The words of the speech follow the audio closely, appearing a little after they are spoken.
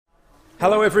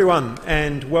Hello everyone,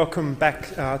 and welcome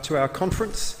back to our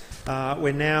conference.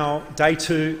 We're now day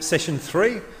 2, session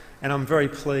 3, and I'm very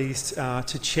pleased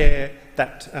to chair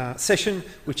that session,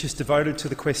 which is devoted to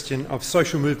the question of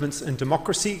social movements and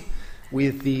democracy,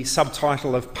 with the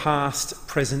subtitle of Past,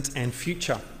 Present and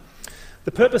Future.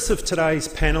 The purpose of today's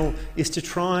panel is to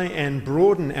try and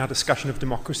broaden our discussion of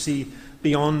democracy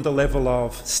beyond the level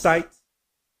of state,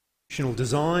 institutional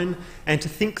design, and to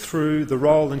think through the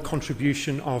role and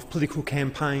contribution of political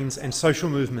campaigns and social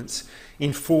movements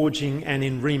in forging and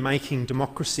in remaking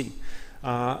democracy.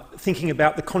 Thinking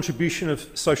about the contribution of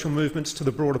social movements to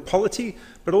the broader polity,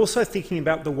 but also thinking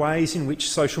about the ways in which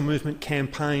social movement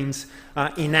campaigns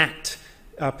enact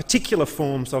particular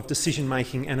forms of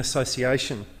decision-making and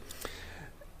association.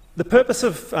 The purpose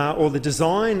of, or the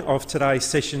design of today's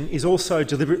session is also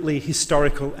deliberately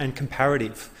historical and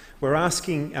comparative. We're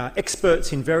asking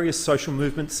experts in various social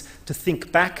movements to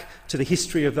think back to the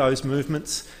history of those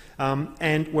movements,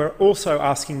 and we're also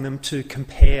asking them to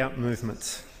compare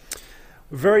movements.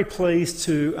 We're very pleased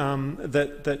to,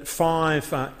 that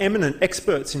 5 eminent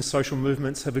experts in social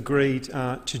movements have agreed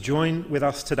to join with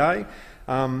us today,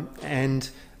 and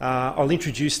I'll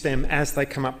introduce them as they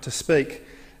come up to speak.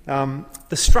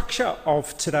 The structure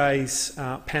of today's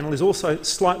panel is also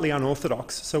slightly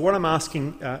unorthodox. So what I'm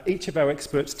asking each of our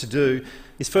experts to do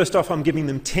is, first off, I'm giving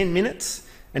them 10 minutes,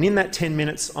 and in that 10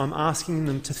 minutes I'm asking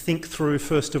them to think through,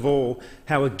 first of all,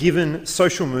 how a given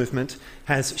social movement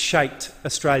has shaped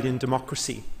Australian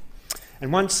democracy.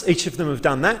 And once each of them have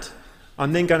done that,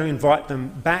 I'm then going to invite them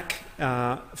back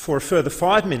for a further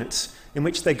 5 minutes in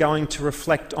which they're going to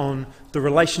reflect on the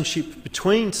relationship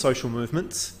between social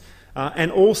movements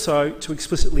and also to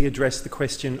explicitly address the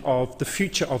question of the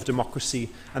future of democracy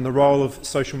and the role of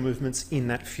social movements in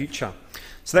that future.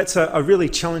 So that's a really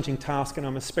challenging task, and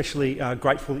I'm especially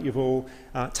grateful that you've all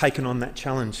taken on that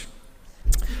challenge.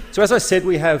 So as I said,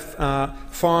 we have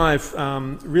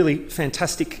 5 really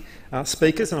fantastic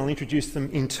speakers, and I'll introduce them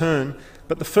in turn.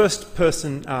 But the first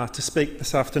person to speak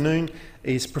this afternoon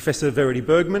is Professor Verity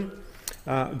Burgmann.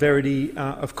 Verity,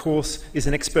 of course, is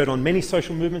an expert on many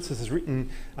social movements, has written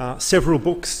several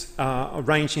books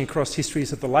ranging across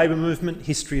histories of the labour movement,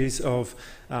 histories of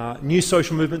new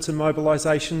social movements and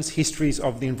mobilisations, histories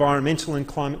of the environmental and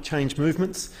climate change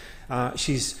movements.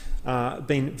 She's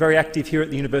been very active here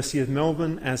at the University of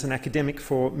Melbourne as an academic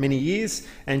for many years,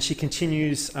 and she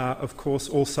continues, of course,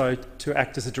 also to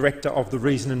act as a director of the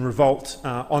Reason and Revolt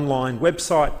online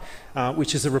website,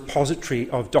 which is a repository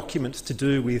of documents to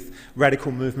do with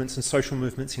radical movements and social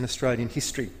movements in Australian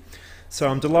history. So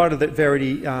I'm delighted that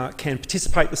Verity can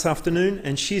participate this afternoon,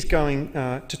 and she's going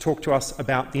to talk to us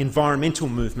about the environmental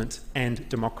movement and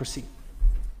democracy.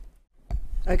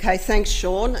 Okay, thanks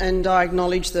Sean, and I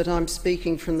acknowledge that I'm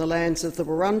speaking from the lands of the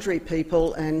Wurundjeri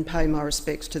people and pay my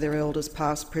respects to their elders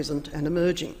past, present and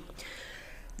emerging.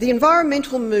 The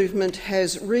environmental movement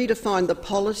has redefined the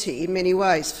polity in many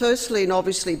ways, firstly and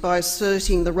obviously by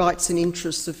asserting the rights and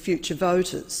interests of future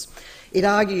voters. It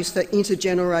argues for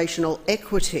intergenerational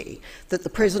equity, that the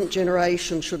present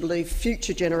generation should leave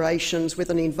future generations with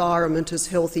an environment as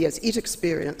healthy as it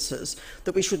experiences,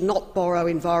 that we should not borrow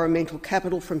environmental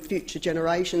capital from future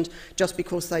generations just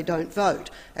because they don't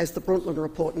vote, as the Brundtland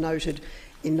Report noted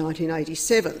in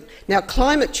 1987. Now,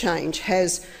 climate change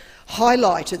has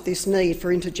highlighted this need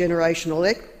for intergenerational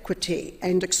equity,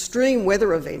 and extreme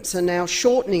weather events are now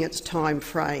shortening its time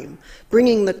frame,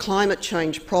 bringing the climate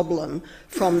change problem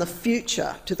from the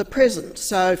future to the present.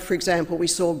 So, for example, we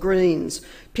saw Greens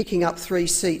picking up 3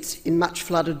 seats in much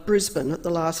flooded Brisbane at the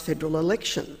last federal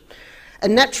election.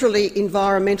 And naturally,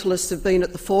 environmentalists have been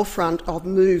at the forefront of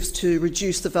moves to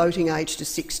reduce the voting age to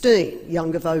 16.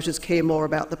 Younger voters care more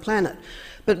about the planet.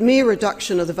 But mere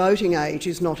reduction of the voting age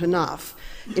is not enough.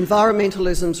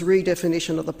 Environmentalism's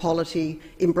redefinition of the polity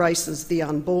embraces the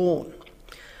unborn.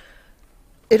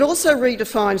 It also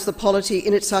redefines the polity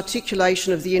in its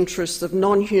articulation of the interests of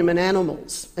non-human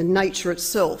animals and nature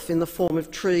itself in the form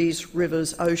of trees,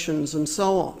 rivers, oceans and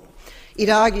so on. It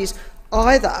argues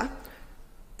either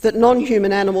that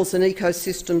non-human animals and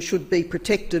ecosystems should be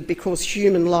protected because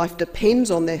human life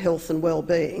depends on their health and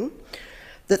well-being,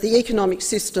 that the economic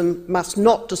system must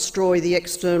not destroy the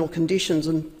external conditions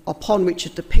upon which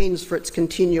it depends for its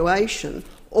continuation,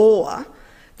 or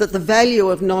that the value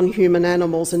of non-human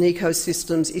animals and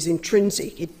ecosystems is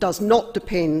intrinsic. It does not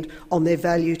depend on their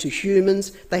value to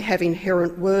humans. They have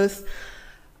inherent worth.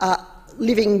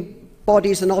 Living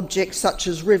bodies and objects such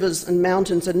as rivers and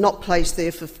mountains are not placed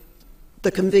there for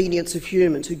the convenience of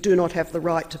humans who do not have the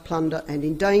right to plunder and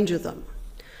endanger them.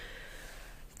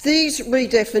 These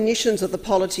redefinitions of the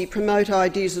polity promote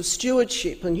ideas of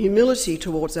stewardship and humility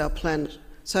towards our planet.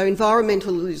 So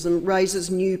environmentalism raises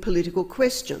new political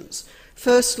questions.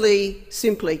 Firstly,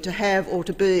 simply to have or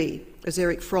to be, as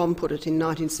Erich Fromm put it in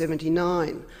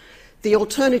 1979. The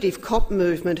alternative COP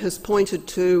movement has pointed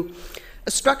to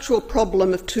a structural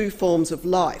problem of two forms of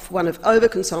life, one of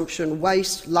overconsumption,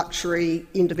 waste, luxury,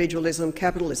 individualism,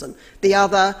 capitalism. The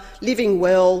other, living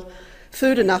well,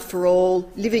 food enough for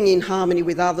all, living in harmony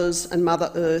with others and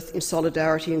Mother Earth in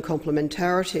solidarity and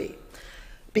complementarity.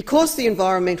 Because the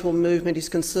environmental movement is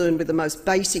concerned with the most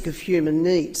basic of human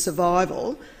needs,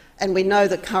 survival, and we know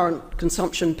that current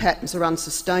consumption patterns are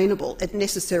unsustainable, it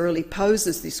necessarily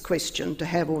poses this question, to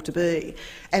have or to be,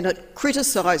 and it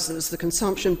criticises the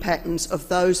consumption patterns of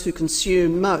those who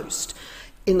consume most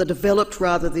in the developed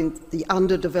rather than the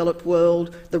underdeveloped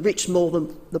world, the rich more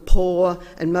than the poor,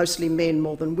 and mostly men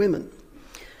more than women.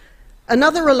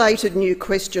 Another related new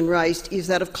question raised is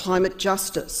that of climate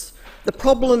justice, the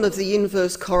problem of the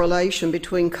inverse correlation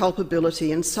between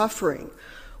culpability and suffering.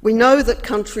 We know that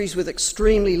countries with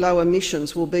extremely low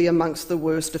emissions will be amongst the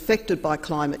worst affected by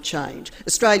climate change.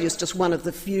 Australia is just one of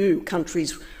the few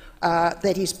countries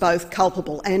that is both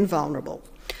culpable and vulnerable.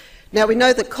 Now, we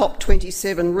know that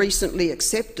COP27 recently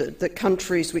accepted that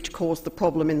countries which caused the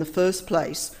problem in the first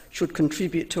place should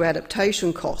contribute to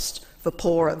adaptation costs for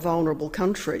poorer, vulnerable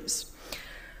countries.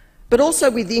 But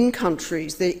also within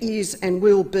countries, there is and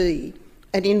will be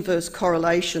an inverse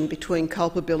correlation between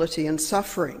culpability and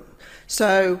suffering.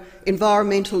 So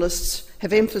environmentalists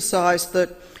have emphasised that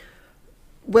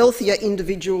wealthier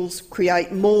individuals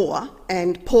create more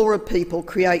and poorer people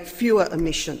create fewer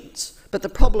emissions. But the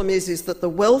problem is that the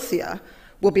wealthier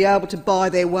will be able to buy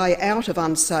their way out of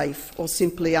unsafe or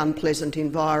simply unpleasant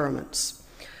environments,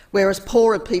 whereas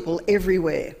poorer people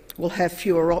everywhere will have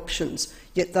fewer options,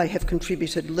 yet they have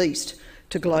contributed least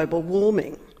to global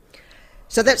warming.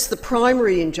 So that's the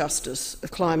primary injustice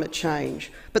of climate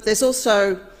change. But there's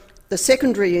also the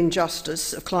secondary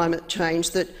injustice of climate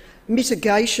change, that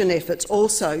mitigation efforts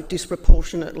also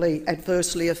disproportionately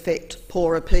adversely affect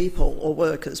poorer people or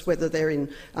workers, whether they're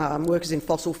in workers in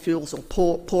fossil fuels or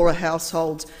poorer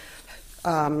households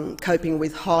coping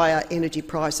with higher energy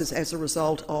prices as a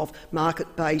result of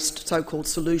market-based so-called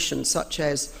solutions such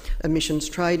as emissions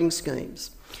trading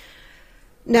schemes.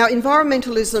 Now,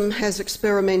 environmentalism has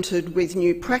experimented with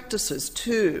new practices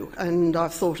too, and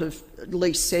I've thought of at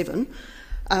least 7.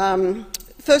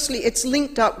 Firstly, it's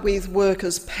linked up with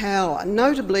workers' power,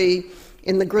 notably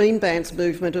in the green bans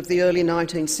movement of the early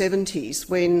 1970s,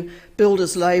 when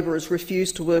builders' labourers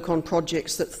refused to work on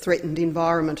projects that threatened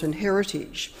environment and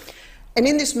heritage. And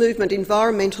in this movement,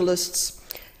 environmentalists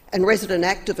and resident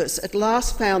activists at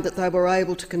last found that they were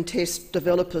able to contest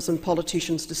developers' and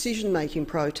politicians' decision-making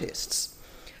processes.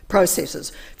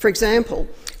 For example,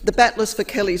 the battlers for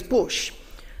Kelly's Bush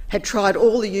had tried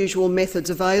all the usual methods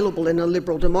available in a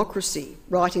liberal democracy,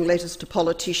 writing letters to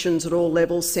politicians at all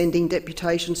levels, sending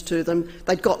deputations to them.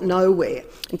 They'd got nowhere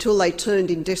until they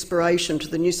turned in desperation to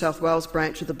the New South Wales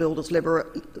branch of the Builders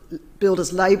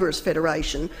Labourers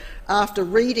Federation after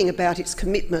reading about its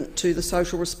commitment to the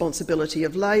social responsibility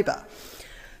of labour.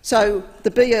 So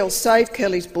the BL saved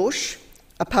Kelly's Bush,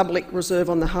 a public reserve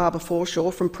on the harbour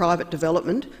foreshore, from private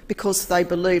development because they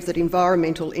believed that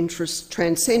environmental interests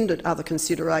transcended other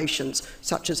considerations,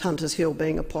 such as Hunters Hill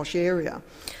being a posh area.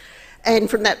 And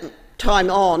from that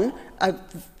time on, a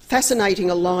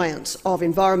fascinating alliance of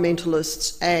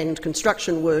environmentalists and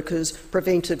construction workers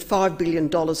prevented $5 billion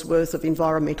worth of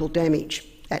environmental damage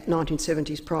at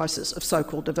 1970s prices of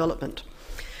so-called development.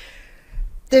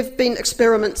 There have been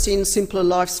experiments in simpler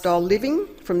lifestyle living,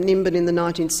 from Nimbin in the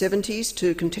 1970s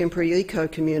to contemporary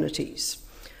eco-communities.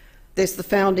 There's the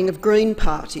founding of green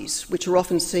parties, which are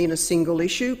often seen as single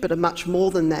issue, but are much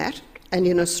more than that, and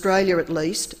in Australia at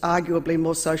least, arguably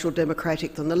more social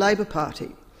democratic than the Labor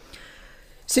Party.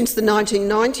 Since the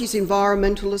 1990s,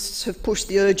 environmentalists have pushed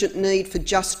the urgent need for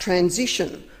just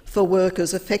transition for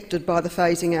workers affected by the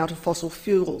phasing out of fossil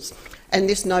fuels, and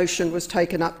this notion was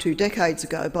taken up 2 decades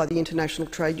ago by the international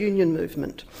trade union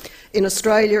movement. In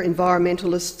Australia,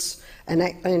 environmentalists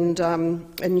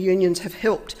and unions have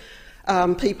helped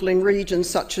people in regions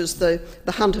such as the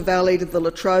Hunter Valley, the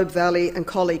Latrobe Valley and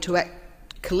Collie to act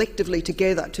collectively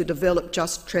together to develop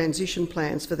just transition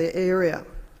plans for their area.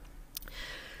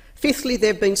 Fifthly,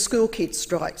 there have been school kids'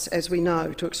 strikes, as we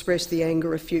know, to express the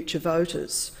anger of future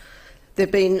voters. There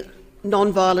have been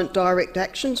non-violent direct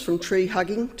actions, from tree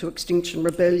hugging to Extinction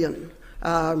Rebellion.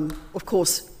 Of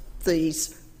course,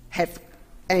 these have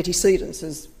antecedents,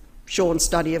 as Sean's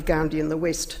study of Gandhi in the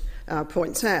West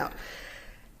points out.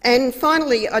 And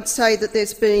finally, I'd say that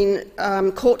there's been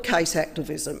court case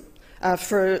activism.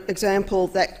 For example,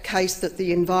 that case that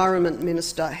the Environment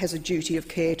Minister has a duty of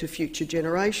care to future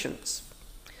generations.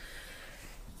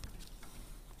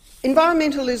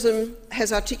 Environmentalism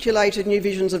has articulated new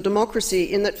visions of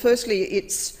democracy in that, firstly,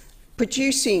 is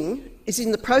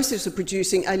in the process of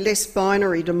producing a less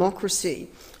binary democracy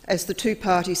as the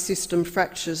two-party system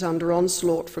fractures under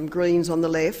onslaught from Greens on the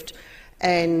left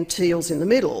and Teals in the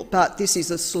middle. But this is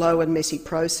a slow and messy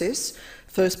process.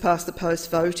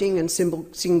 First-past-the-post voting and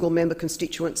single-member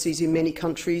constituencies in many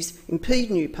countries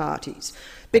impede new parties.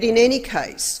 But in any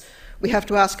case, we have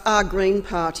to ask, are Green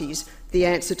parties the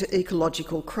answer to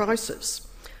ecological crisis?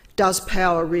 Does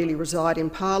power really reside in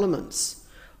parliaments?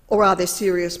 Or are there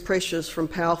serious pressures from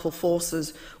powerful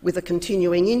forces with a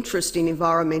continuing interest in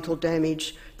environmental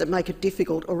damage that make it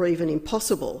difficult or even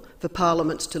impossible for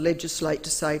parliaments to legislate to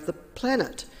save the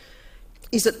planet?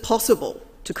 Is it possible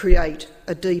to create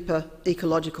a deeper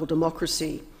ecological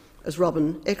democracy, as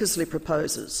Robin Eckersley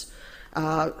proposes,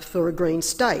 for a Green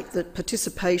state, that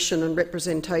participation and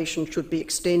representation should be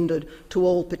extended to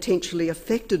all potentially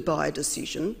affected by a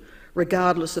decision,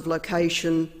 regardless of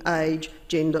location, age,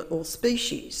 gender or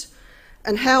species?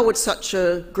 And how would such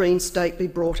a Green state be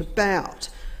brought about?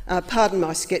 Pardon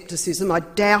my scepticism, I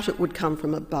doubt it would come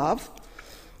from above.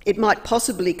 It might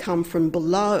possibly come from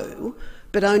below,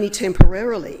 but only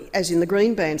temporarily, as in the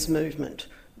Green Bans movement,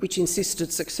 which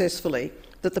insisted successfully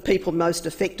that the people most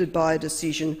affected by a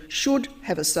decision should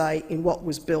have a say in what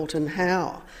was built and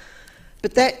how.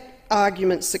 But that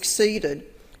argument succeeded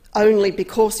only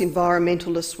because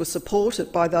environmentalists were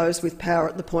supported by those with power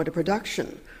at the point of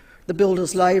production, the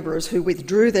builders' labourers who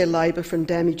withdrew their labour from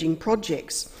damaging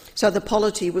projects. So the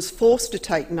polity was forced to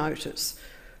take notice.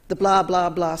 The blah, blah,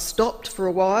 blah stopped for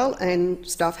a while and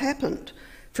stuff happened.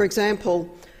 For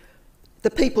example,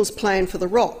 the People's Plan for the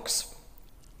Rocks,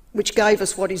 which gave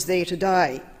us what is there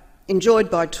today,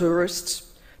 enjoyed by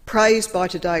tourists, praised by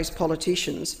today's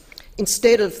politicians,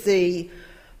 instead of the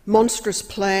monstrous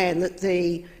plan that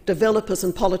the developers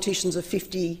and politicians of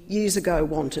 50 years ago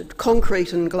wanted,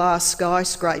 concrete and glass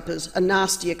skyscrapers, a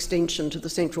nasty extension to the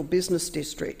central business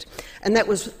district. And that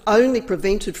was only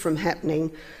prevented from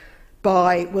happening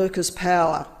by workers'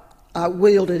 power,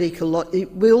 wielded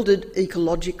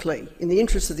ecologically in the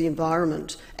interests of the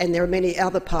environment. And there are many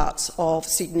other parts of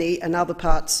Sydney and other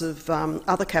parts of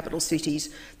other capital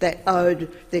cities that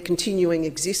owed their continuing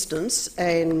existence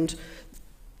and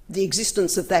the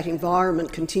existence of that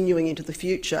environment continuing into the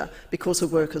future because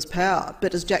of workers' power.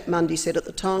 But as Jack Mundy said at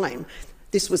the time,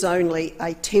 this was only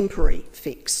a temporary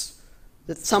fix,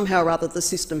 that somehow or other the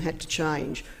system had to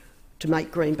change to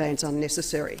make green bans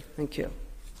unnecessary. Thank you.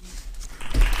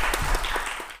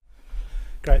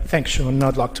 Great, thanks, Sean.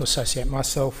 I'd like to associate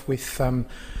myself with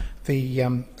the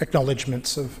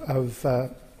acknowledgements of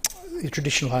the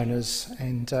traditional owners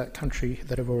and country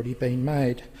that have already been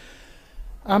made.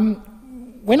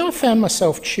 When I found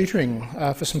myself tutoring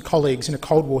for some colleagues in a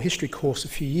Cold War history course a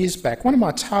few years back, one of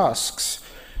my tasks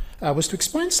was to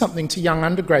explain something to young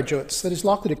undergraduates that is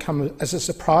likely to come as a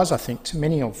surprise, I think, to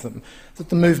many of them, that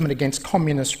the movement against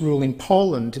communist rule in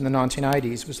Poland in the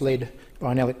 1980s was led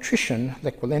by an electrician,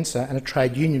 Lech Walesa, and a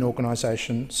trade union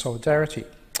organisation, Solidarity.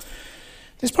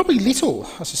 There's probably little,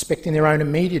 I suspect, in their own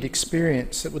immediate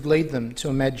experience that would lead them to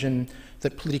imagine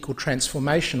that political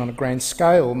transformation on a grand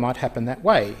scale might happen that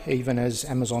way, even as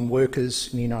Amazon workers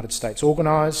in the United States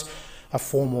organise, a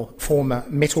former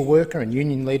metal worker and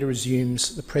union leader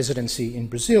assumes the presidency in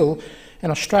Brazil,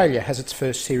 and Australia has its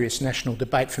first serious national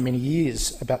debate for many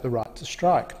years about the right to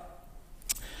strike.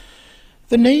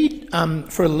 The need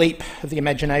for a leap of the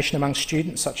imagination among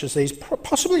students such as these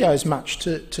possibly owes much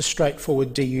to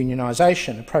straightforward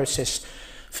deunionisation, a process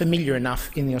familiar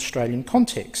enough in the Australian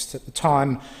context. At the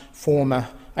time, former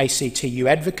ACTU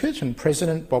advocate and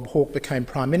president Bob Hawke became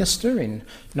Prime Minister in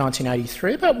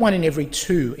 1983. About 1 in every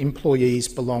 2 employees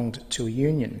belonged to a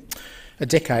union. A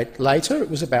decade later, it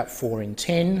was about 4 in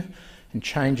 10, and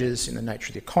changes in the nature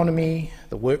of the economy,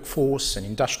 the workforce and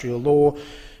industrial law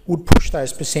would push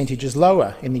those percentages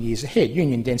lower in the years ahead.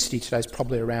 Union density today is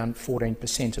probably around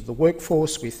 14% of the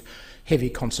workforce, with heavy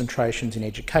concentrations in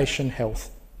education,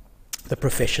 health, the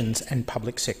professions and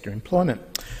public sector employment.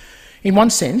 In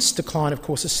one sense, decline, of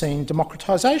course, has seen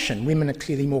democratisation. Women are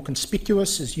clearly more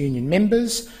conspicuous as union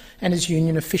members and as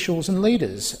union officials and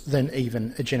leaders than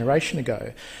even a generation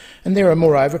ago. And there are,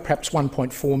 moreover, perhaps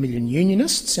 1.4 million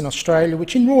unionists in Australia,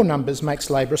 which in raw numbers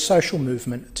makes Labor a social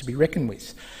movement to be reckoned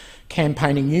with.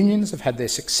 Campaigning unions have had their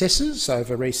successes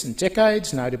over recent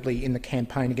decades, notably in the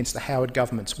campaign against the Howard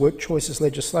government's work choices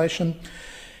legislation.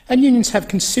 And unions have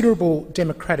considerable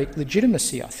democratic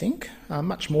legitimacy, I think,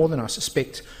 much more than I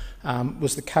suspect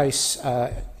was the case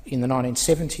in the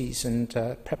 1970s and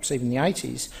perhaps even the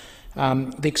 80s.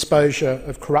 The exposure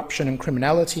of corruption and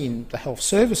criminality in the Health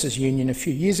Services Union a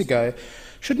few years ago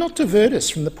should not divert us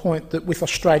from the point that with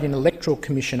Australian Electoral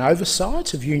Commission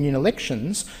oversight of union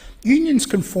elections, unions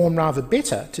conform rather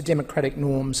better to democratic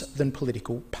norms than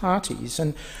political parties.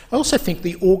 And I also think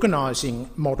the organising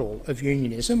model of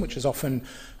unionism, which is often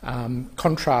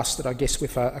contrasted, I guess,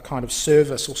 with a kind of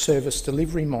service or service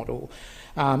delivery model,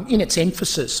 in its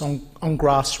emphasis on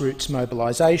grassroots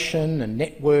mobilisation and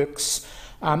networks,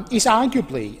 is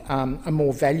arguably a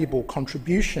more valuable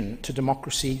contribution to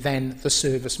democracy than the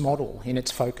service model in its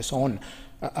focus on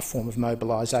a form of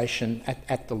mobilisation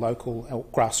at the local or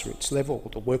grassroots level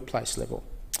or the workplace level.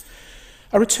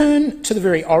 A return to the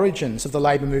very origins of the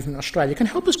labour movement in Australia can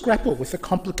help us grapple with the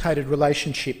complicated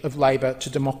relationship of labour to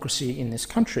democracy in this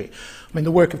country. I mean,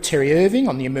 the work of Terry Irving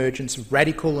on the emergence of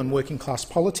radical and working class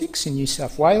politics in New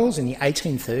South Wales in the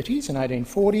 1830s and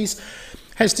 1840s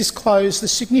has disclosed the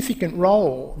significant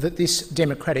role that this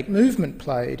democratic movement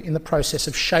played in the process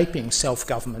of shaping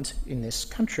self-government in this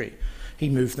country. He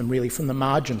moved them really from the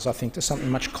margins, I think, to something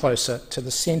much closer to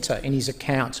the centre in his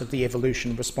account of the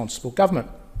evolution of responsible government.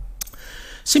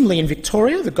 Similarly, in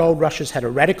Victoria, the gold rushes had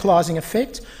a radicalising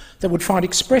effect that would find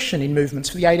expression in movements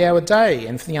for the 8-hour day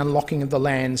and for the unlocking of the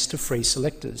lands to free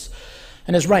selectors.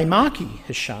 And as Ray Markey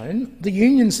has shown, the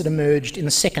unions that emerged in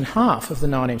the second half of the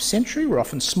 19th century were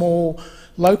often small,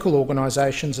 local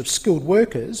organisations of skilled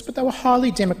workers, but they were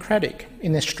highly democratic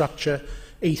in their structure,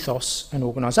 ethos and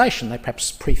organisation. They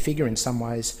perhaps prefigure in some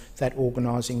ways that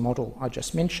organising model I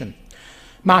just mentioned.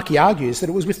 Markey argues that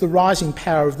it was with the rising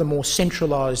power of the more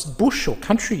centralised bush or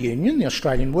country union, the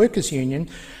Australian Workers' Union,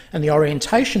 and the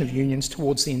orientation of unions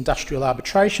towards the industrial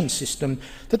arbitration system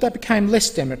that they became less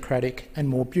democratic and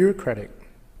more bureaucratic.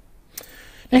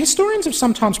 Now, historians have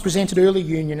sometimes presented early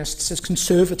unionists as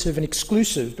conservative and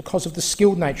exclusive because of the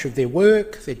skilled nature of their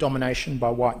work, their domination by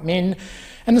white men,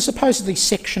 and the supposedly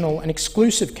sectional and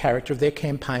exclusive character of their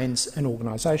campaigns and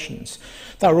organisations.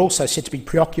 They were also said to be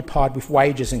preoccupied with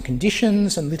wages and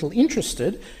conditions and little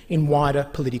interested in wider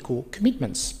political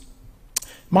commitments.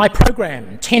 My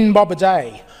program, 10 bob a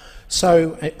day,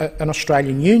 so an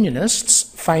Australian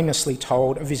unionist famously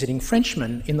told a visiting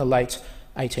Frenchman in the late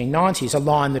 1890s, a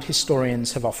line that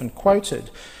historians have often quoted.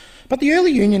 But the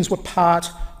early unions were part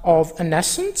of a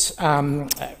nascent,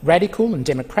 radical and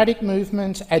democratic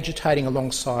movement agitating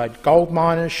alongside gold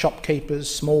miners,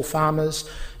 shopkeepers, small farmers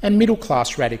and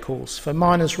middle-class radicals for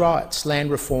miners' rights,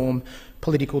 land reform,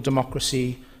 political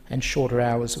democracy and shorter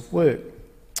hours of work.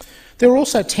 There were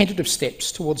also tentative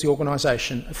steps towards the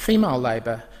organisation of female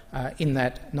labour in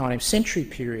that 19th century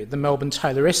period. The Melbourne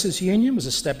Tailoresses Union was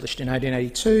established in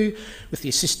 1882 with the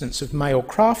assistance of male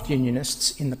craft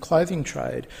unionists in the clothing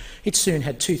trade. It soon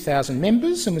had 2,000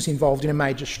 members and was involved in a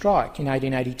major strike in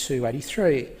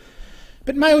 1882-83.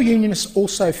 But male unionists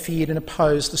also feared and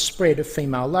opposed the spread of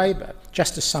female labour,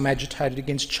 just as some agitated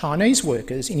against Chinese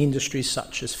workers in industries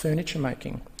such as furniture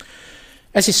making.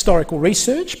 As historical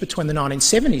research between the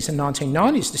 1970s and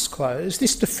 1990s disclosed,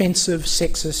 this defensive,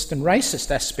 sexist and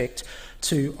racist aspect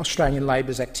to Australian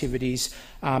labour's activities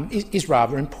is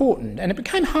rather important, and it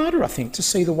became harder, I think, to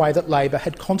see the way that Labor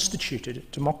had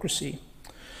constituted democracy.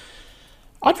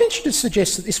 I'd venture to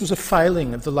suggest that this was a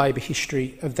failing of the Labor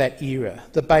history of that era.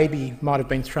 The baby might have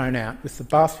been thrown out with the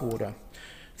bathwater.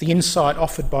 The insight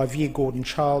offered by Vere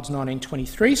Gordon-Child's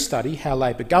 1923 study, How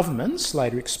Labor Governments,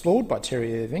 later explored by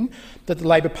Terry Irving, that the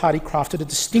Labor Party crafted a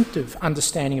distinctive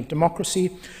understanding of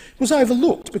democracy, was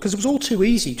overlooked because it was all too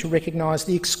easy to recognise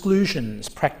the exclusions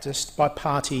practised by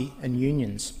party and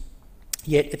unions.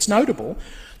 Yet it's notable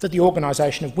that the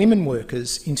organisation of women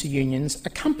workers into unions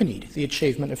accompanied the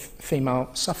achievement of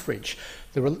female suffrage.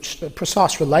 The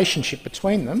precise relationship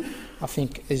between them, I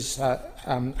think, is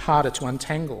harder to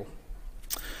untangle.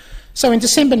 So in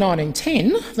December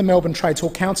 1910, the Melbourne Trades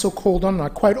Hall Council called on, and I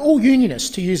quote, all unionists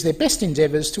to use their best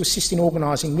endeavours to assist in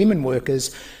organising women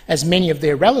workers, as many of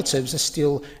their relatives are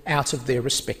still out of their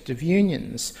respective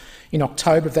unions. In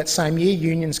October of that same year,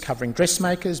 unions covering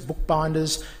dressmakers,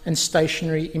 bookbinders and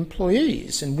stationery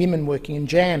employees and women working in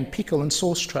jam, pickle and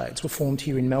sauce trades were formed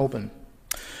here in Melbourne.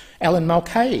 Alan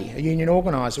Mulcahy, a union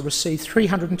organiser, received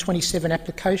 327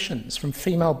 applications from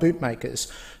female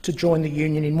bootmakers to join the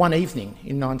union in one evening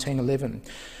in 1911.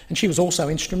 And she was also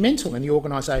instrumental in the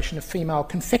organisation of female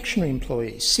confectionery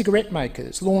employees, cigarette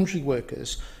makers, laundry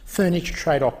workers, furniture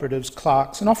trade operatives,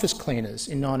 clerks and office cleaners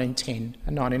in 1910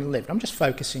 and 1911. I'm just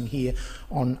focusing here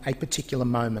on a particular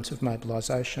moment of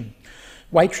mobilisation.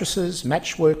 Waitresses,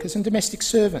 match workers and domestic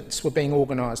servants were being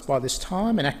organised by this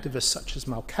time, and activists such as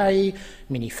Mulcahy,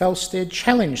 Minnie Felsted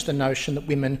challenged the notion that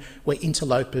women were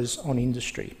interlopers on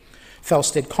industry.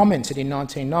 Felsted commented in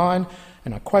 1909,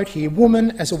 and I quote here,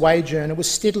 "Woman as a wage earner was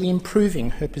steadily improving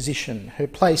her position. Her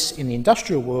place in the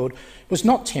industrial world was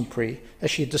not temporary,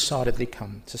 as she had decidedly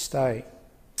come to stay."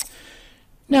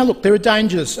 Now look, there are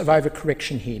dangers of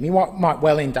overcorrection here. We might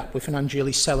well end up with an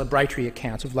unduly celebratory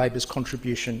account of Labor's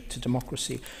contribution to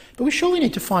democracy. But we surely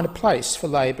need to find a place for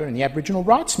Labor in the Aboriginal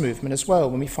rights movement as well,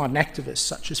 when we find activists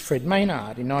such as Fred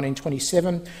Maynard in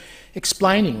 1927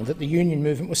 explaining that the union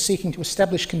movement was seeking to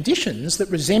establish conditions that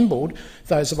resembled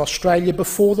those of Australia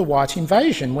before the white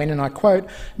invasion, when, and I quote,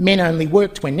 "men only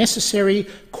worked when necessary,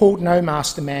 called no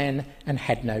master man and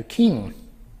had no king."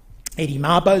 Eddie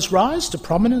Mabo's rise to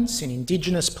prominence in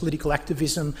Indigenous political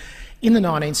activism in the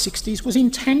 1960s was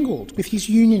entangled with his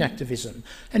union activism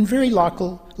and very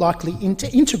likely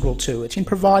integral to it in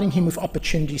providing him with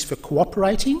opportunities for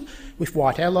cooperating with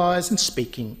white allies and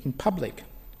speaking in public,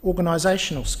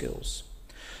 organisational skills.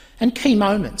 And key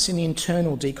moments in the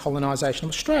internal decolonisation of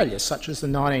Australia, such as the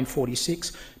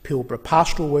 1946 Pilbara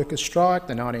Pastoral Workers' Strike,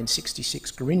 the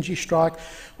 1966 Gurindji Strike,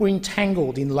 were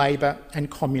entangled in Labor and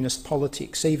communist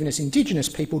politics, even as Indigenous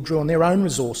people drew on their own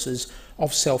resources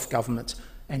of self-government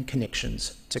and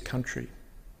connections to country.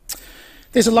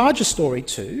 There's a larger story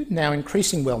too, now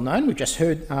increasingly well known. We've just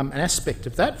heard an aspect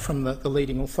of that from the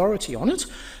leading authority on it.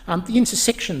 The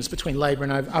intersections between Labor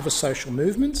and other social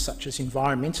movements, such as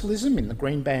environmentalism in the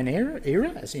Green Ban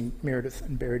era, as in Meredith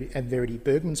and Verity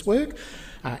Burgmann's work.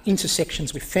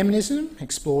 Intersections with feminism,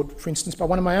 explored, for instance, by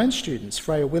one of my own students,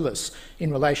 Freya Willis,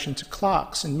 in relation to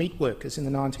clerks and meat workers in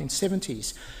the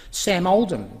 1970s. Sam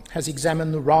Oldham has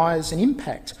examined the rise and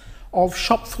impact of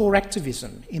shop floor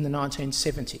activism in the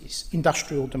 1970s,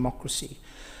 industrial democracy.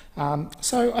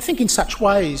 So I think in such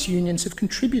ways unions have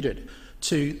contributed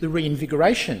to the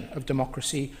reinvigoration of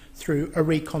democracy through a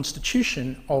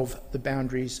reconstitution of the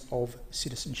boundaries of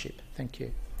citizenship. Thank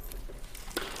you.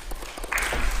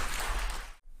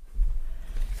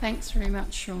 Thanks very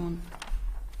much, Sean.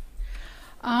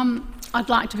 I'd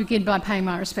like to begin by paying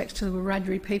my respects to the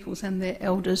Wiradjuri peoples and their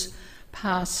elders,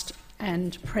 past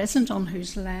and present, on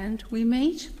whose land we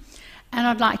meet. And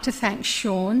I'd like to thank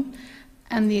Sean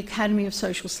and the Academy of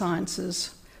Social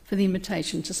Sciences for the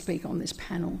invitation to speak on this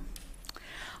panel.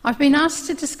 I've been asked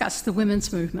to discuss the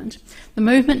women's movement, the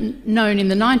movement known in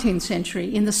the 19th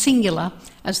century in the singular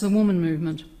as the woman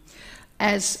movement,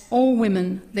 as all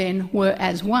women then were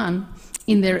as one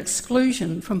in their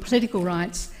exclusion from political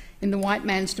rights in the white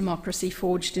man's democracy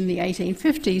forged in the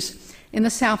 1850s in the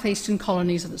southeastern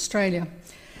colonies of Australia,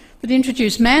 that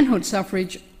introduced manhood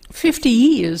suffrage 50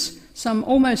 years,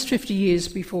 almost 50 years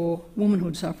before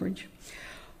womanhood suffrage.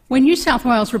 When New South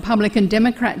Wales Republican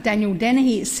Democrat Daniel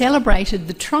Dennehy celebrated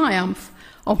the triumph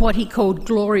of what he called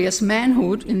glorious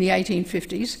manhood in the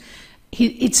 1850s,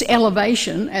 its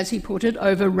elevation, as he put it,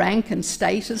 over rank and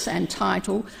status and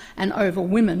title and over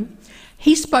women,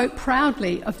 he spoke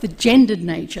proudly of the gendered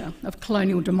nature of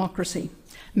colonial democracy.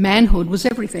 Manhood was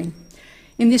everything.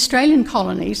 In the Australian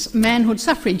colonies, manhood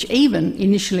suffrage even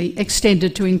initially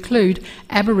extended to include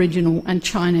Aboriginal and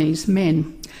Chinese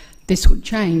men. This would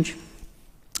change.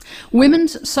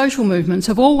 Women's social movements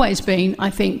have always been,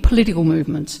 I think, political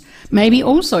movements. Maybe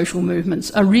all social movements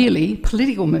are really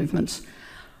political movements.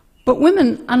 But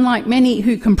women, unlike many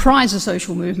who comprise a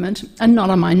social movement, are not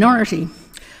a minority.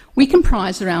 We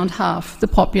comprise around half the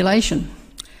population.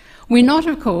 We're not,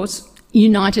 of course,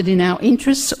 united in our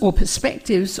interests or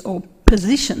perspectives or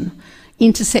position.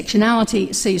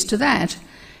 Intersectionality sees to that,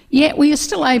 yet we are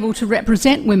still able to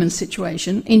represent women's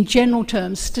situation in general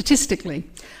terms statistically,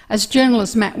 as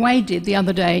journalist Matt Wade did the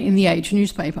other day in the Age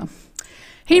newspaper.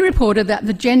 He reported that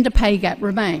the gender pay gap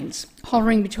remains,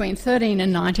 hovering between 13%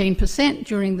 and 19%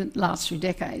 during the last few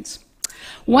decades.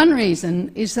 One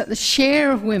reason is that the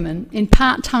share of women in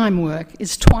part-time work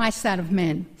is twice that of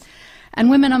men, and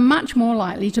women are much more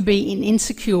likely to be in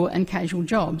insecure and casual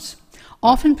jobs,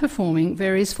 often performing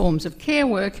various forms of care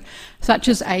work, such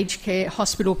as aged care,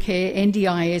 hospital care,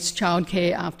 NDIS,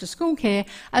 childcare, after-school care,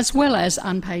 as well as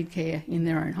unpaid care in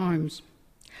their own homes.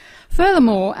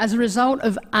 Furthermore, as a result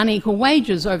of unequal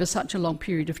wages over such a long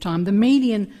period of time, the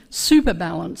median super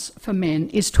balance for men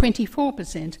is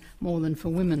 24% more than for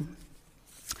women.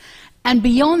 And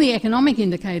beyond the economic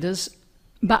indicators,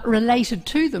 but related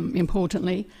to them,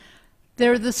 importantly,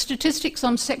 there are the statistics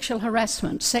on sexual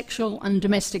harassment, sexual and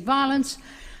domestic violence,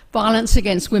 violence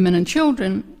against women and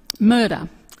children, murder.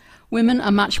 Women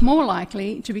are much more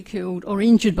likely to be killed or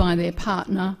injured by their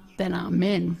partner than are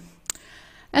men.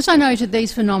 As I noted,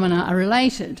 these phenomena are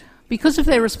related, Because of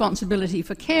their responsibility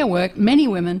for care work, many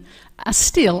women are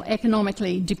still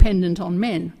economically dependent on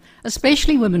men,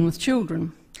 especially women with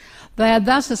children. They are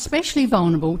thus especially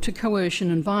vulnerable to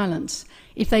coercion and violence.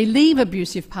 If they leave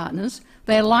abusive partners,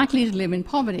 they are likely to live in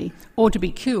poverty or to be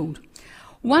killed.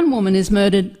 One woman is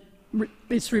murdered,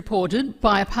 it's reported,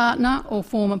 by a partner or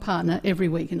former partner every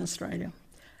week in Australia.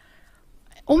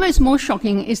 Almost more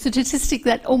shocking is the statistic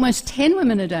that almost 10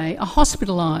 women a day are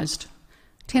hospitalised,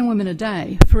 10 women a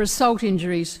day, for assault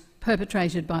injuries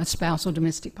perpetrated by a spouse or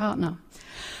domestic partner.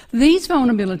 These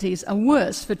vulnerabilities are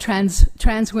worse for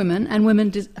trans women and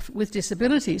women with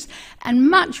disabilities, and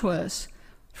much worse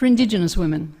for Indigenous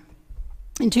women.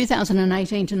 In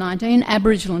 2018 to 19,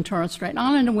 Aboriginal and Torres Strait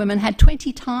Islander women had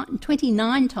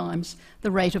 29 times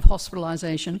the rate of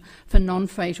hospitalisation for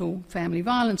non-fatal family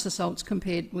violence assaults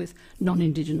compared with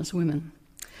non-Indigenous women.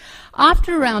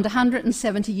 After around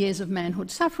 170 years of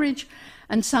manhood suffrage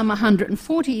and some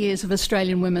 140 years of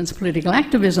Australian women's political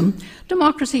activism,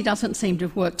 democracy doesn't seem to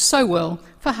have worked so well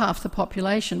for half the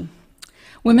population.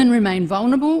 Women remain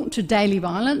vulnerable to daily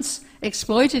violence,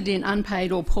 exploited in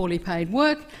unpaid or poorly paid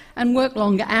work, and work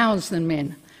longer hours than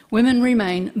men. Women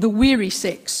remain the weary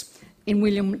sex, in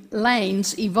William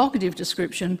Lane's evocative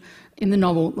description in the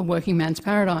novel The Working Man's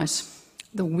Paradise.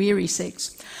 The weary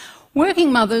sex.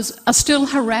 Working mothers are still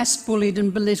harassed, bullied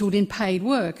and belittled in paid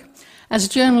work. As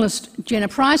journalist Jenna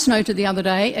Price noted the other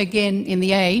day, again in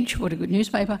The Age, what a good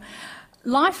newspaper,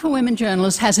 life for women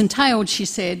journalists has entailed, she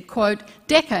said, quote,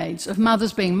 decades of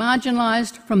mothers being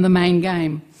marginalised from the main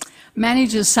game.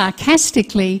 Managers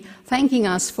sarcastically thanking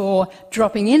us for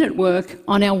dropping in at work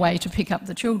on our way to pick up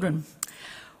the children.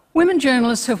 Women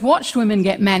journalists have watched women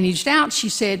get managed out, she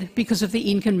said, because of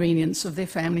the inconvenience of their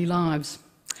family lives.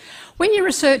 When you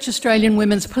research Australian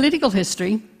women's political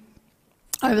history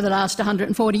over the last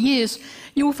 140 years,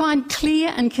 you will find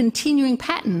clear and continuing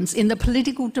patterns in the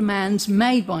political demands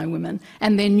made by women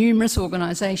and their numerous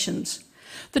organisations.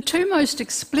 The two most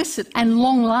explicit and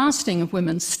long-lasting of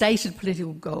women's stated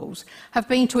political goals have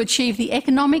been to achieve the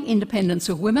economic independence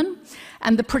of women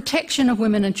and the protection of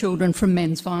women and children from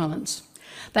men's violence.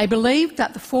 They believed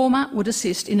that the former would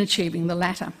assist in achieving the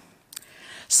latter.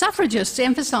 Suffragists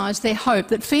emphasised their hope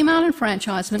that female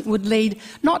enfranchisement would lead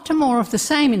not to more of the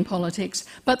same in politics,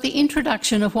 but the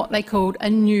introduction of what they called a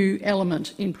new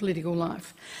element in political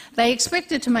life. They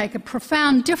expected to make a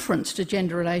profound difference to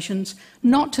gender relations,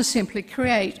 not to simply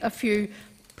create a few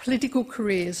political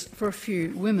careers for a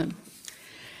few women.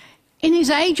 In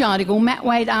his Age article, Matt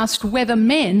Wade asked whether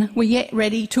men were yet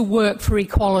ready to work for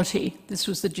equality. This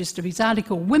was the gist of his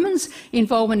article. Women's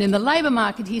involvement in the labour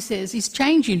market, he says, is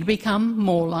changing to become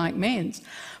more like men's.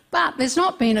 But there's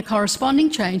not been a corresponding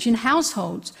change in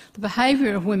households. The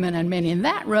behaviour of women and men in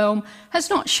that realm has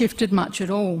not shifted much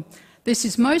at all. This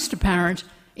is most apparent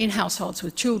in households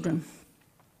with children.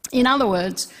 In other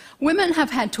words, women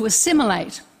have had to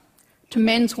assimilate to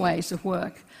men's ways of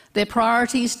work, their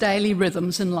priorities, daily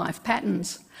rhythms and life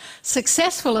patterns.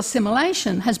 Successful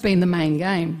assimilation has been the main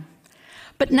game.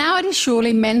 But now it is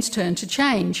surely men's turn to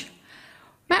change.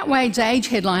 Matt Wade's Age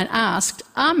headline asked,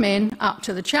 are men up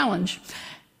to the challenge?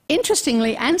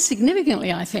 Interestingly and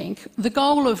significantly, I think, the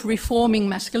goal of reforming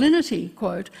masculinity,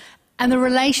 quote, and the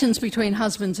relations between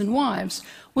husbands and wives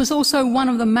was also one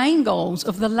of the main goals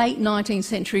of the late 19th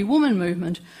century woman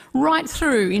movement, right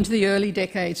through into the early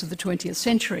decades of the 20th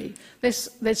century.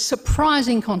 There's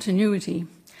surprising continuity.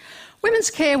 Women's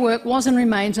care work was and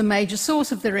remains a major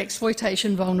source of their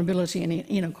exploitation, vulnerability and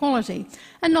inequality,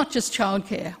 and not just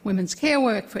childcare. Women's care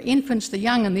work for infants, the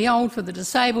young and the old, for the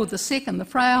disabled, the sick and the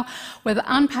frail, whether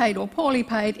unpaid or poorly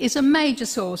paid, is a major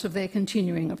source of their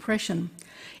continuing oppression.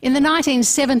 In the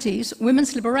 1970s,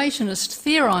 women's liberationists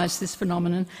theorised this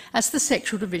phenomenon as the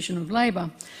sexual division of labour,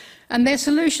 and their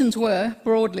solutions were,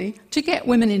 broadly, to get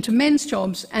women into men's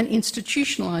jobs and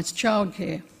institutionalise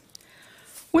childcare.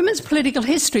 Women's political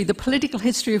history, the political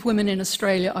history of women in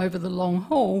Australia over the long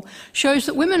haul, shows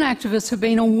that women activists have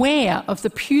been aware of the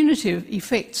punitive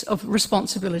effects of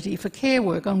responsibility for care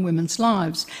work on women's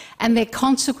lives and their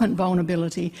consequent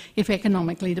vulnerability if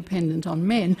economically dependent on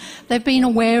men. They've been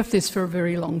aware of this for a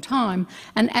very long time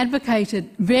and advocated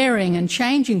varying and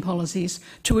changing policies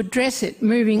to address it,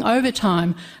 moving over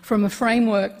time from a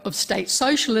framework of state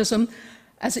socialism,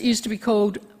 as it used to be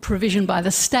called, provision by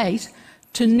the state,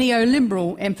 to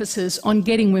neoliberal emphasis on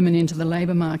getting women into the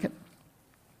labour market.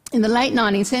 In the late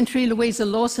 19th century, Louisa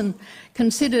Lawson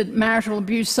considered marital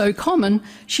abuse so common,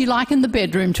 she likened the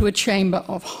bedroom to a chamber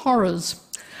of horrors.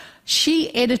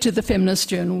 She edited the feminist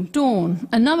journal Dawn.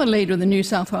 Another leader of the New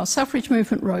South Wales suffrage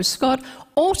movement, Rose Scott,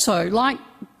 also, like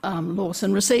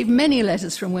Lawson received many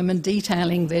letters from women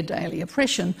detailing their daily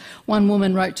oppression. One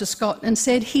woman wrote to Scott and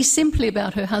said, he simply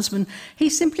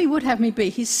would have me be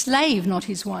his slave, not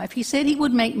his wife. He said he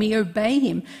would make me obey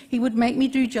him. He would make me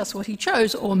do just what he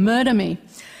chose or murder me.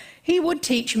 He would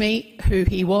teach me who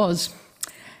he was.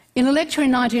 In a lecture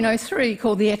in 1903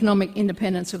 called The Economic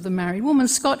Independence of the Married Woman,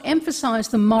 Scott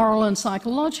emphasised the moral and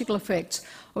psychological effects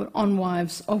on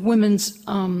wives of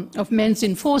men's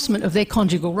enforcement of their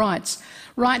conjugal rights.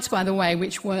 Rights, by the way,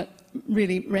 which were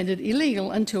really rendered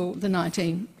illegal until the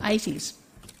 1980s.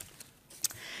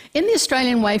 In the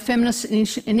Australian way, feminists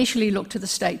initially looked to the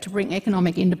state to bring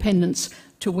economic independence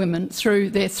to women through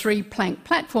their three-plank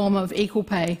platform of equal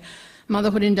pay,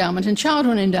 motherhood endowment and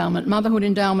childhood endowment. Motherhood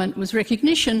endowment was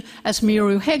recognition, as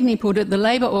Miru Hegney put it, the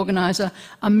labour organiser,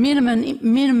 a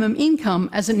minimum income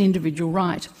as an individual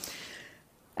right.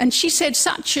 And she said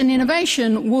such an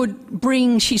innovation would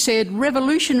bring, she said,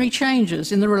 revolutionary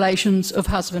changes in the relations of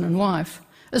husband and wife,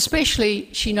 especially,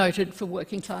 she noted, for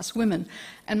working class women.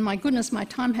 And my goodness, my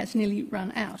time has nearly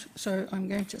run out, so I'm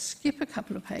going to skip a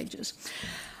couple of pages.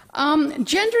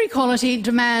 Gender equality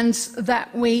demands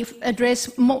that we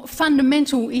address more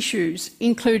fundamental issues,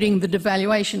 including the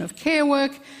devaluation of care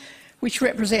work, which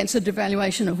represents a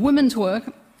devaluation of women's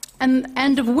work,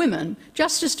 and of women,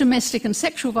 just as domestic and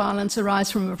sexual violence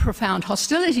arise from a profound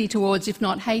hostility towards, if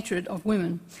not hatred, of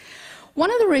women.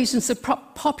 One of the reasons the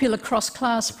popular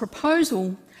cross-class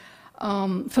proposal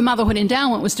for motherhood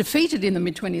endowment was defeated in the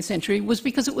mid-20th century was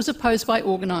because it was opposed by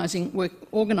organised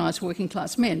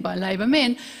working-class men, by Labor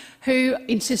men, who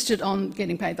insisted on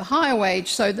getting paid the higher wage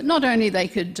so that not only they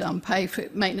could pay for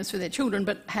maintenance for their children,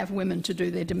 but have women to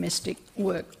do their domestic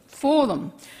work for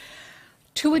them.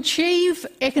 To achieve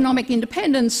economic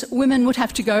independence, women would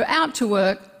have to go out to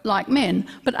work like men,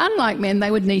 but unlike men,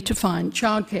 they would need to find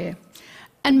childcare.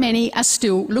 And many are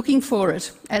still looking for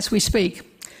it as we speak.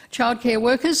 Childcare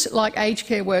workers, like aged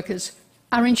care workers,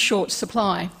 are in short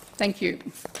supply. Thank you.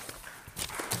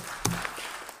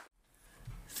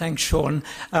 Thanks, Sean.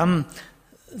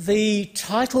 The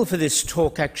title for this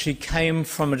talk actually came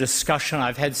from a discussion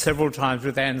I've had several times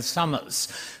with Anne Summers,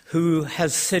 who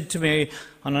has said to me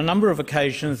on a number of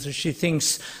occasions that she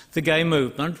thinks the gay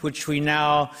movement, which we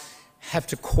now have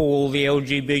to call the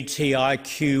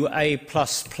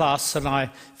LGBTIQA++, and I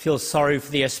feel sorry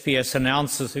for the SBS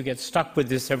announcers who get stuck with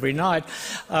this every night.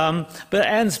 But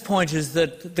Anne's point is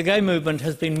that the gay movement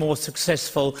has been more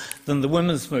successful than the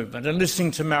women's movement, and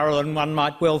listening to Marilyn, one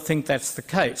might well think that's the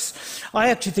case. I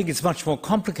actually think it's much more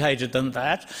complicated than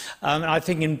that. I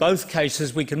think in both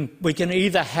cases we can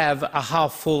either have a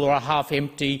half-full or a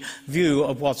half-empty view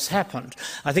of what's happened.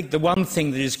 I think the one thing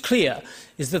that is clear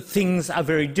is that things are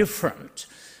very different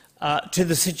to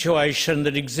the situation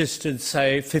that existed,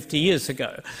 say, 50 years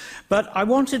ago. But I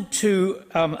wanted to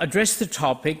address the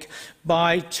topic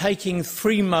by taking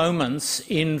 3 moments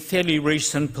in fairly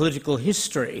recent political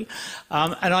history.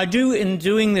 And I do, in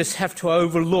doing this, have to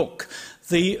overlook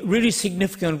the really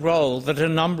significant role that a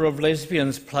number of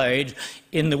lesbians played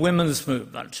in the women's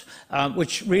movement,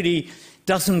 which really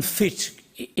doesn't fit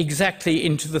exactly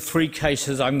into the 3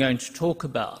 cases I'm going to talk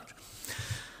about.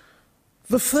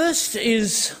 The first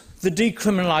is the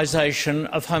decriminalisation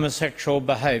of homosexual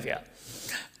behaviour,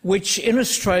 which in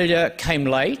Australia came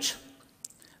late.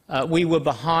 We were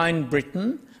behind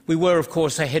Britain. We were, of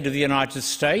course, ahead of the United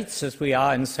States, as we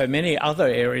are in so many other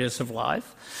areas of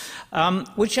life,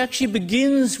 which actually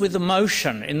begins with a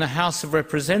motion in the House of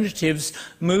Representatives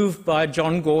moved by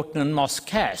John Gorton and Moss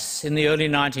Cass in the early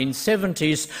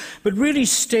 1970s, but really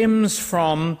stems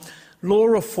from law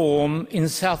reform in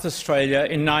South Australia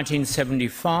in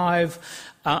 1975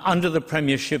 under the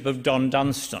premiership of Don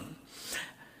Dunstan.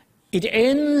 It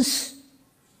ends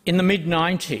in the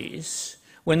mid-90s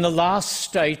when the last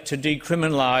state to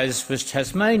decriminalise was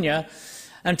Tasmania,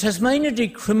 and Tasmania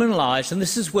decriminalised, and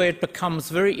this is where it becomes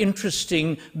a very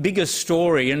interesting, bigger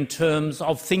story in terms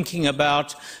of thinking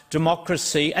about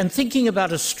democracy and thinking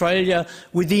about Australia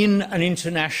within an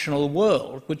international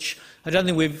world, which I don't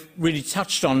think we've really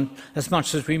touched on as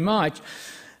much as we might.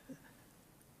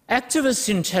 Activists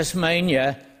in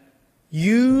Tasmania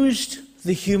used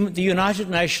the United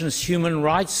Nations Human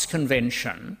Rights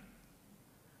Convention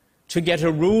to get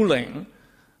a ruling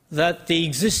that the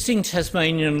existing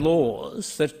Tasmanian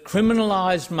laws that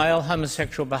criminalised male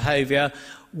homosexual behaviour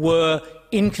were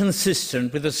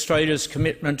inconsistent with Australia's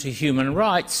commitment to human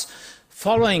rights,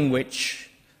 following which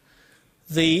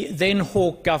the then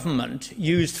Hawke government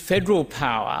used federal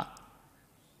power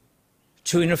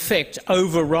to, in effect,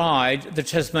 override the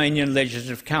Tasmanian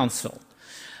Legislative Council.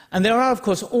 And there are, of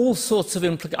course, all sorts of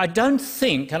implications. I don't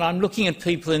think, and I'm looking at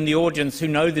people in the audience who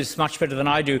know this much better than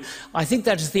I do, I think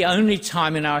that is the only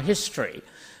time in our history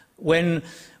when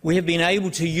we have been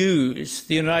able to use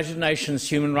the United Nations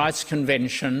Human Rights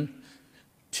Convention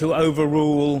to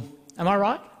overrule. Am I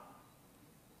right?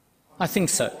 I think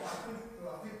so. I think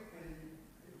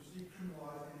it was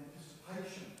decriminalised in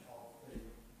anticipation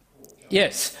of the court.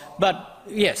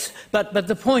 Yes, but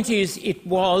the point is, it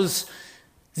was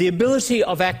the ability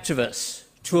of activists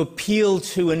to appeal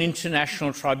to an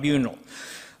international tribunal.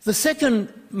 The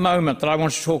second moment that I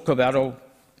want to talk about, or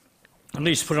at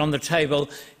least put on the table,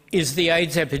 is the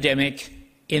AIDS epidemic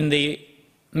in the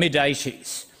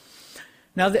mid-80s.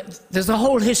 Now, there's a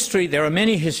whole history, there are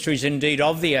many histories indeed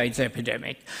of the AIDS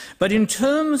epidemic, but in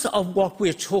terms of what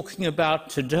we're talking about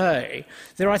today,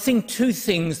 there are, I think, two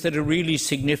things that are really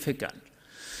significant.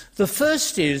 The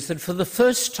first is that for the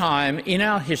first time in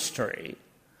our history,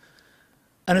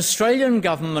 an Australian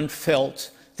government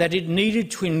felt that it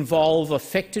needed to involve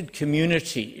affected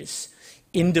communities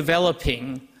in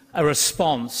developing a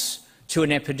response to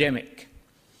an epidemic.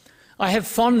 I have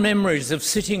fond memories of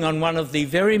sitting on one of the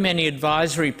very many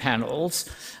advisory panels.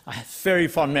 I have very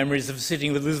fond memories of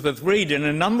sitting with Elizabeth Reid in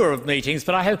a number of meetings,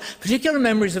 but I have particular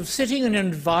memories of sitting in an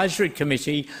advisory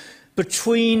committee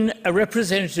between a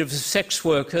representative of sex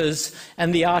workers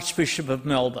and the Archbishop of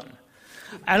Melbourne.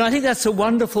 And I think that's a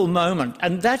wonderful moment,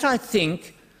 and that, I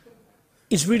think,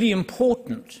 is really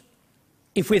important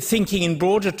if we're thinking in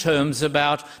broader terms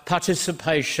about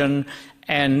participation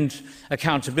and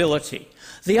accountability.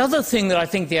 The other thing that I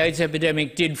think the AIDS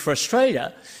epidemic did for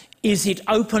Australia is it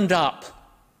opened up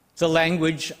the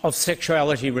language of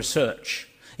sexuality research.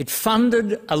 It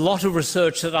funded a lot of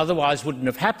research that otherwise wouldn't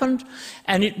have happened,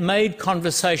 and it made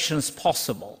conversations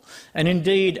possible. And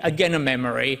indeed, again,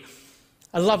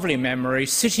 a lovely memory,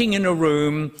 sitting in a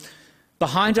room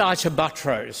behind Ita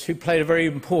Buttrose, who played a very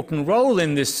important role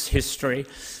in this history.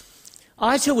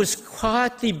 Ita was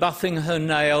quietly buffing her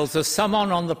nails as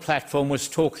someone on the platform was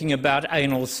talking about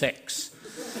anal sex.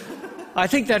 I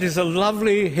think that is a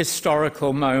lovely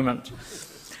historical moment.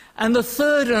 And the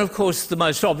third, and of course the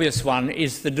most obvious one,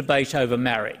 is the debate over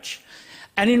marriage.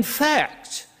 And in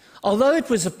fact, although it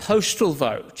was a postal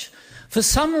vote, for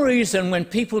some reason when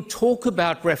people talk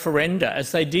about referenda,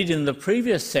 as they did in the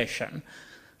previous session,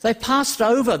 they passed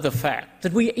over the fact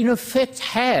that we in effect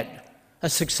had a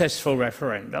successful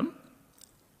referendum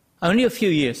only a few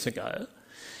years ago,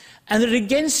 and that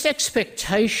against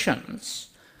expectations,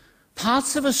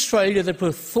 parts of Australia that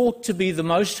were thought to be the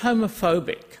most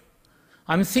homophobic,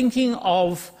 I'm thinking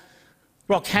of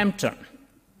Rockhampton,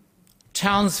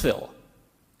 Townsville,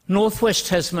 northwest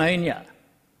Tasmania,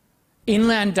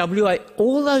 inland WA,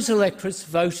 all those electorates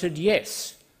voted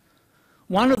yes.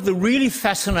 One of the really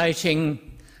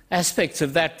fascinating aspects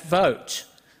of that vote,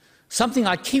 something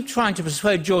I keep trying to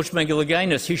persuade George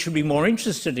Megaloganis he should be more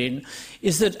interested in,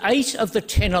 is that 8 of the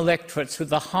 10 electorates with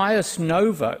the highest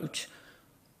no vote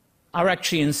are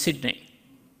actually in Sydney.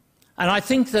 And I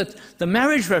think that the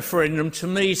marriage referendum, to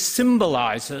me,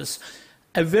 symbolises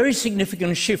a very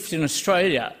significant shift in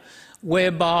Australia,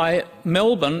 whereby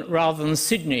Melbourne, rather than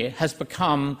Sydney, has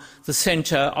become the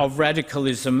centre of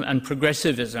radicalism and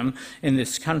progressivism in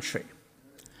this country.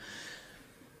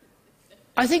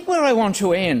 I think where I want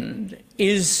to end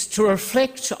is to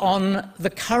reflect on the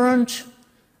current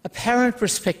apparent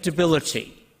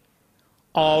respectability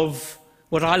of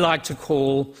what I like to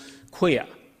call queer.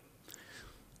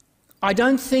 I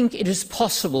don't think it is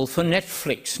possible for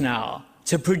Netflix now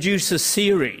to produce a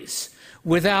series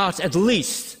without at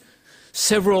least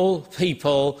several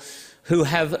people who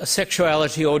have a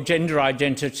sexuality or gender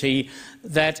identity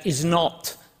that is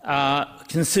not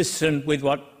consistent with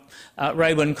what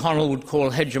Raybon Connell would call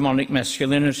hegemonic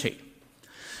masculinity.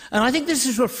 And I think this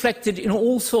is reflected in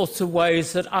all sorts of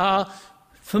ways that are,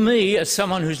 for me, as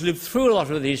someone who's lived through a lot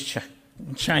of these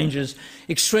changes,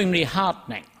 extremely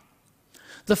heartening.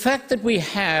 The fact that we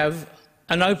have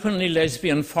an openly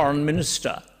lesbian foreign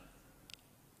minister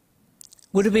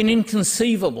would have been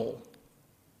inconceivable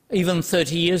even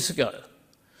 30 years ago.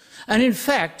 And in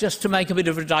fact, just to make a bit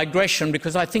of a digression,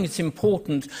 because I think it's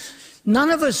important, none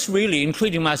of us really,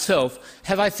 including myself,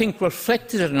 have, I think,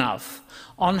 reflected enough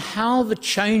on how the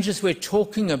changes we're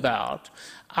talking about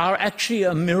are actually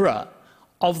a mirror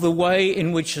of the way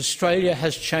in which Australia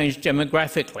has changed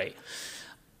demographically.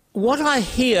 What I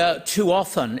hear too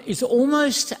often is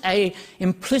almost an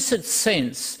implicit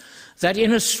sense that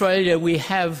in Australia we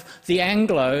have the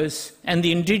Anglos and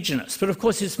the Indigenous, but of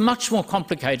course it's much more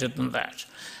complicated than that.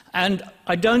 And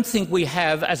I don't think we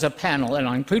have, as a panel, and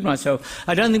I include myself,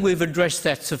 I don't think we've addressed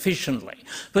that sufficiently.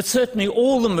 But certainly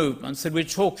all the movements that we're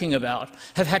talking about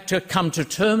have had to come to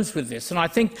terms with this, and I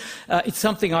think it's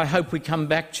something I hope we come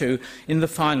back to in the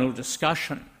final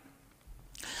discussion.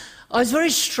 I was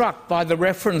very struck by the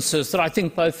references that I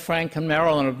think both Frank and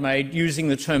Marilyn have made using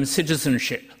the term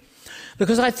citizenship,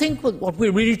 because I think what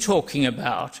we're really talking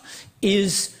about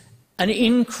is an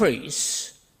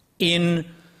increase in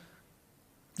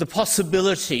the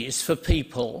possibilities for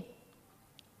people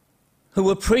who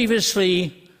were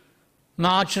previously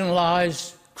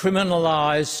marginalised,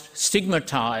 criminalised,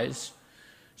 stigmatised,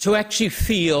 to actually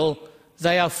feel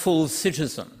they are full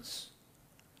citizens.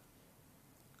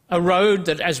 A road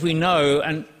that, as we know,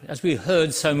 and as we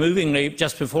heard so movingly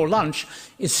just before lunch,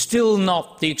 is still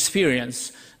not the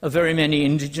experience of very many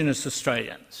Indigenous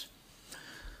Australians.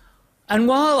 And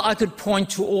while I could point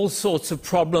to all sorts of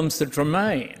problems that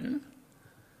remain,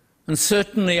 and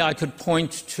certainly I could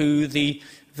point to the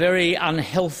very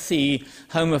unhealthy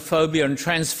homophobia and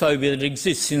transphobia that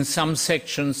exists in some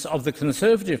sections of the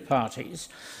Conservative parties,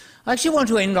 I actually want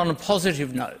to end on a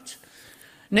positive note.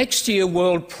 Next year,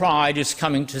 World Pride is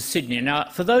coming to Sydney. Now,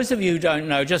 for those of you who don't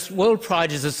know, just World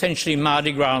Pride is essentially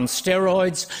Mardi Gras on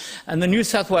steroids, and the New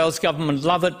South Wales government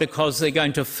love it because they're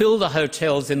going to fill the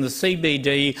hotels in the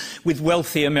CBD with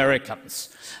wealthy Americans.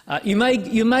 You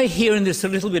may hear in this a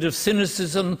little bit of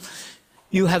cynicism.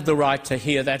 You have the right to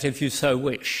hear that if you so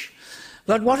wish.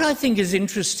 But what I think is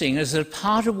interesting is that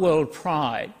part of World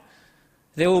Pride,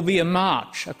 there will be a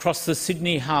march across the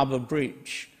Sydney Harbour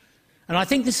Bridge. And I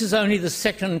think this is only the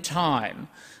second time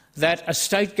that a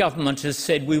state government has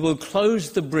said we will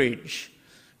close the bridge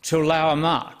to allow a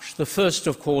march. The first,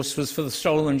 of course, was for the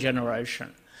stolen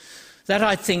generation. That,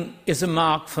 I think, is a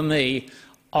mark for me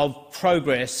of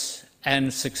progress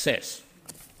and success.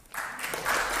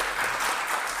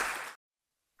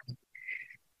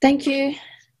 Thank you.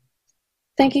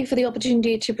 Thank you for the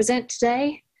opportunity to present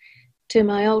today, to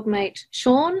my old mate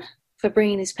Sean for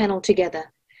bringing this panel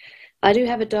together. I do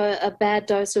have a bad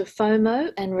dose of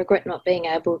FOMO and regret not being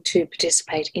able to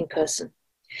participate in person.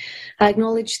 I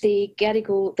acknowledge the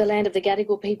land of the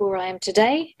Gadigal people where I am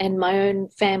today, and my own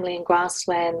family and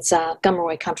grasslands,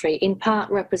 Gummeroy country, in part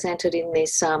represented in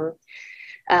this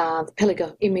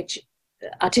Pilliga image,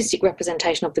 artistic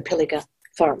representation of the Pilliga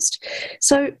forest.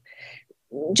 So,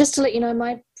 just to let you know,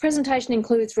 my presentation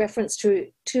includes reference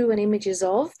to and images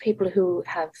of people who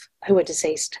are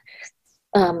deceased.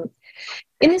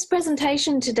 In this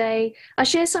presentation today, I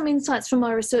share some insights from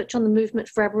my research on the movement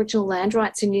for Aboriginal land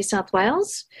rights in New South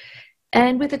Wales,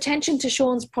 and with attention to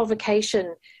Sean's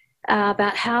provocation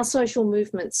about how social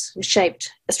movements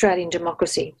shaped Australian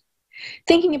democracy.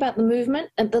 Thinking about the movement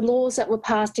and the laws that were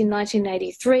passed in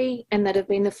 1983 and that have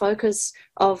been the focus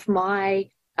of my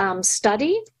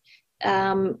study,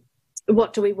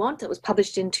 What Do We Want, that was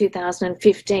published in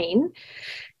 2015,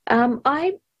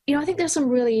 I think there's some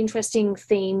really interesting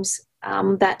themes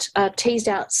that are teased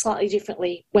out slightly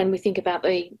differently when we think about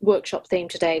the workshop theme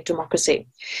today, democracy.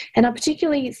 And I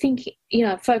particularly think,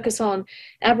 focus on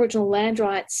Aboriginal land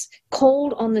rights,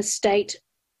 called on the state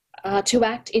to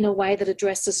act in a way that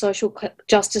addressed the social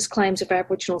justice claims of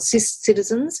Aboriginal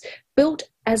citizens, built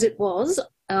as it was,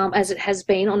 as it has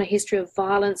been, on a history of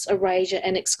violence, erasure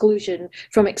and exclusion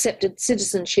from accepted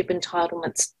citizenship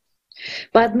entitlements.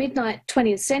 By the mid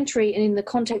 20th century, and in the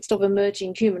context of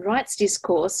emerging human rights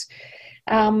discourse,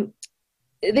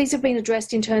 these have been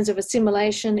addressed in terms of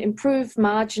assimilation, improved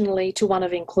marginally to one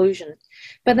of inclusion.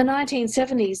 By the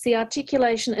 1970s, the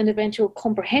articulation and eventual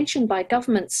comprehension by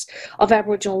governments of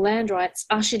Aboriginal land rights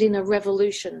ushered in a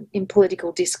revolution in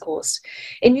political discourse.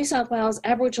 In New South Wales,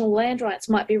 Aboriginal land rights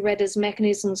might be read as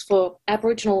mechanisms for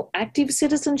Aboriginal active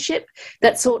citizenship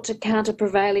that sought to counter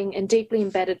prevailing and deeply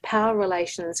embedded power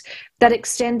relations that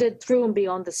extended through and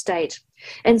beyond the state.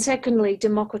 And secondly,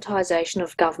 democratisation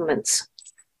of governments.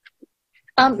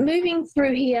 Moving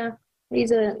through here,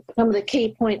 these are some of the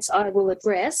key points I will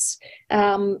address.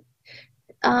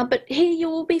 But here you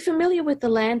will be familiar with the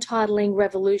land titling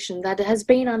revolution that has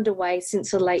been underway since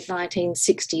the late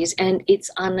 1960s and its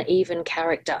uneven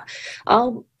character.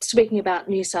 I'm speaking about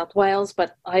New South Wales,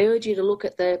 but I urge you to look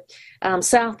at the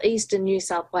southeastern New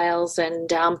South Wales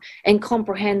and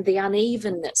comprehend the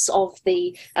unevenness of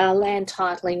the land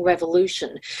titling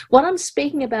revolution. What I'm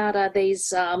speaking about are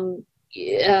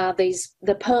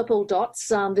the purple dots,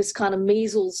 this kind of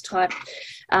measles type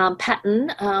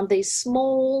pattern, these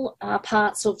small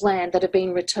parts of land that have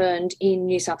been returned in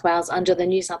New South Wales under the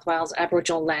New South Wales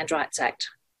Aboriginal Land Rights Act.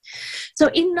 So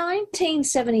in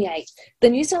 1978, the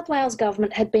New South Wales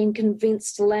government had been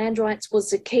convinced land rights was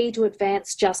the key to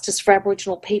advance justice for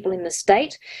Aboriginal people in the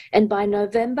state, and by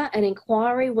November an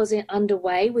inquiry was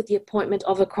underway with the appointment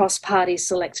of a cross-party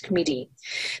select committee.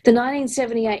 The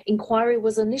 1978 inquiry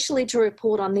was initially to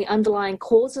report on the underlying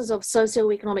causes of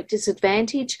socio-economic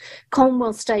disadvantage,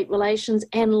 Commonwealth-state relations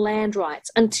and land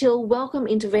rights, until welcome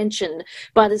intervention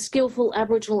by the skillful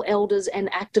Aboriginal elders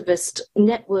and activist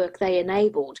network they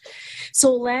enabled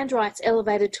saw land rights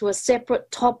elevated to a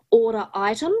separate top order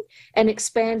item and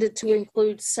expanded to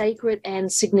include sacred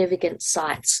and significant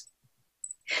sites.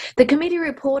 The committee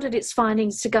reported its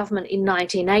findings to government in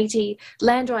 1980.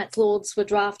 Land rights laws were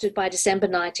drafted by December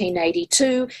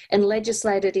 1982 and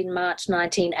legislated in March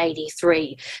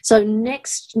 1983. So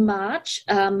next March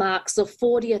marks the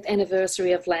 40th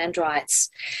anniversary of land rights.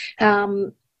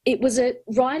 It was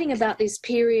writing about this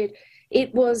period.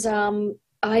 It was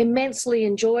I immensely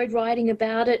enjoyed writing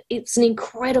about it. It's an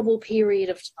incredible period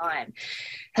of time.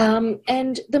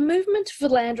 And the movement for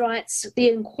land rights, the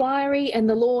inquiry and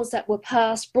the laws that were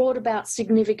passed brought about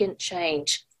significant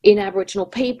change in Aboriginal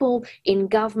people, in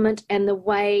government, and the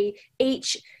way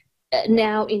each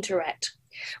now interact.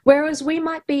 Whereas we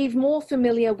might be more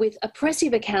familiar with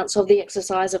oppressive accounts of the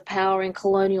exercise of power in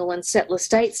colonial and settler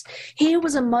states, here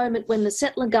was a moment when the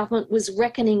settler government was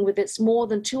reckoning with its more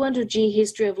than 200-year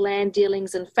history of land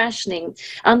dealings and fashioning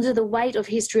under the weight of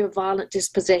history of violent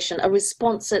dispossession, a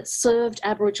response that served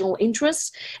Aboriginal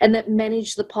interests and that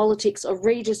managed the politics of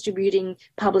redistributing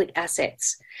public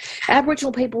assets.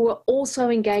 Aboriginal people were also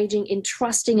engaging in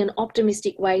trusting and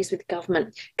optimistic ways with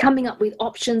government, coming up with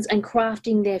options and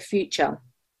crafting their future.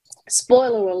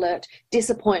 Spoiler alert,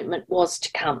 disappointment was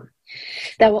to come.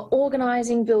 They were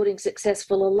organising, building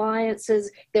successful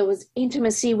alliances. There was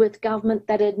intimacy with government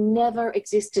that had never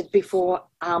existed before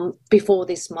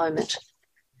this moment.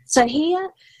 So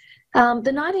here, the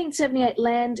 1978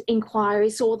 land inquiry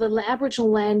saw the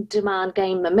Aboriginal land demand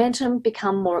gain momentum,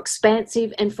 become more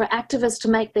expansive, and for activists to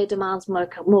make their demands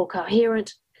more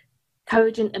coherent,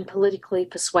 cogent, and politically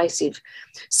persuasive.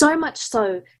 So much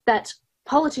so that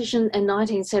politician and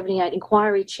 1978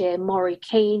 inquiry chair Maury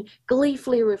Keane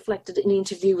gleefully reflected in an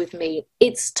interview with me,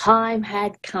 its time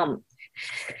had come.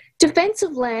 Defence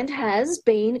of land has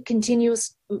been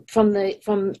continuous from the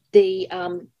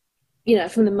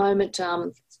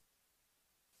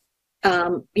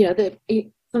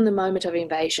moment of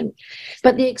invasion.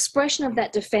 But the expression of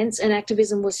that defence and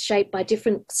activism was shaped by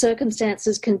different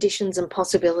circumstances, conditions and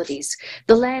possibilities.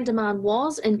 The land demand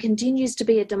was and continues to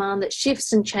be a demand that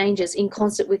shifts and changes in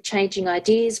concert with changing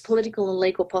ideas, political and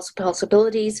legal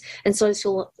possibilities and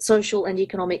social and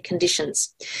economic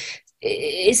conditions.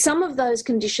 Some of those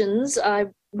conditions I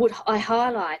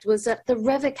highlight was that the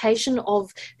revocation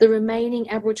of the remaining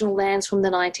Aboriginal lands from the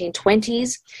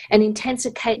 1920s and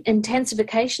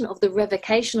intensification of the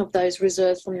revocation of those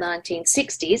reserves from the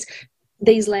 1960s,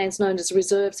 these lands known as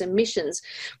reserves and missions,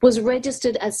 was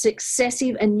registered as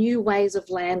successive and new waves of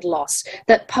land loss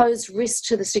that posed risks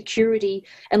to the security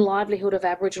and livelihood of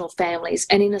Aboriginal families,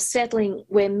 and in a settling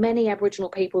where many Aboriginal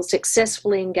people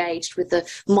successfully engaged with the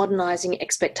modernising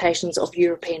expectations of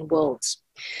European worlds.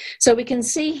 So we can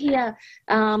see here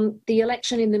the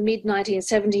election in the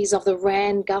mid-1970s of the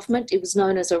Rann government. It was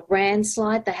known as a Rann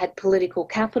slide. They had political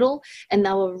capital and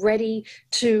they were ready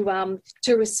to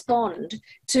respond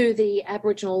to the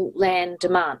Aboriginal land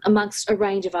demand, amongst a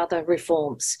range of other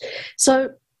reforms.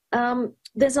 So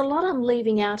there's a lot I'm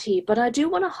leaving out here, but I do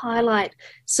want to highlight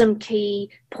some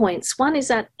key points. One is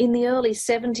that in the early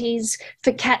 70s,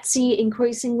 FCATSI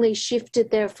increasingly shifted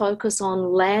their focus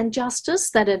on land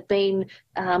justice that had been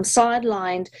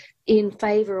sidelined in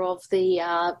favour of the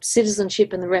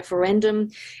citizenship and the referendum,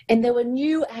 and there were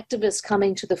new activists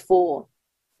coming to the fore.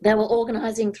 They were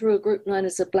organising through a group known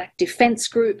as the Black Defence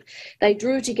Group. They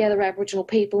drew together Aboriginal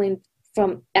people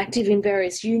from active in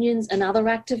various unions and other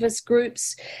activist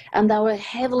groups, and they were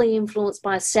heavily influenced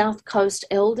by South Coast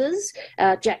elders,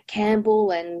 Jack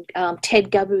Campbell and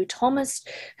Ted Gabu Thomas,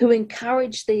 who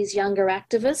encouraged these younger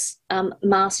activists.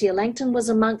 Marcia Langton was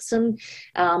amongst them,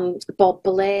 Bob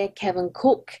Blair, Kevin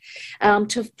Cook,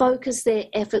 to focus their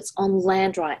efforts on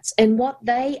land rights. And what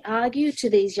they argued to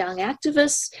these young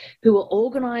activists who were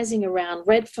organising around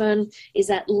Redfern is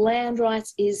that land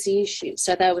rights is the issue.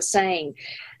 So they were saying,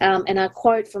 and I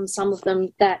quote from some of them,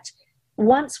 that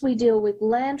once we deal with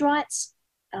land rights,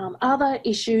 other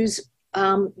issues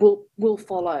will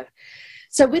follow.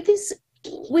 So with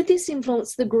this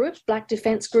influence, the group, Black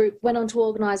Defence Group, went on to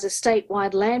organise a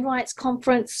statewide land rights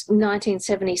conference in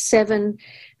 1977.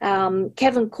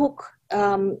 Kevin Cook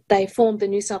they formed the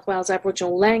New South Wales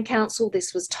Aboriginal Land Council.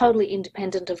 This was totally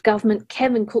independent of government.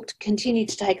 Kevin Cook continued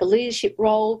to take a leadership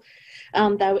role.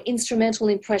 They were instrumental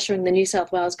in pressuring the New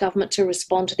South Wales government to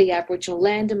respond to the Aboriginal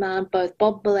land demand. Both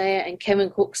Bob Blair and Kevin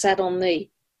Cook sat on the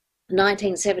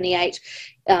 1978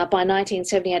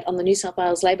 on the New South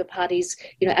Wales Labor Party's,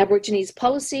 Aborigines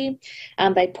policy.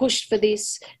 They pushed for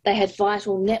this. They had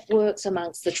vital networks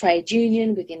amongst the trade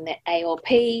union within the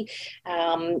ALP.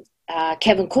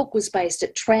 Kevin Cook was based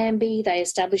at Tranby. They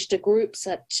established a group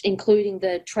including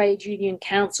the Trade Union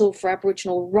Council for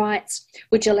Aboriginal Rights,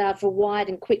 which allowed for wide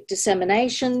and quick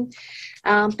dissemination.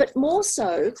 But more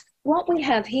so, what we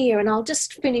have here, and I'll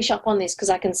just finish up on this because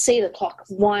I can see the clock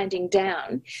winding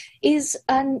down, is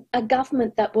a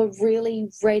government that were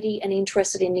really ready and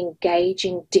interested in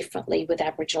engaging differently with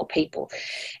Aboriginal people.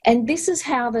 And this is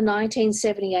how the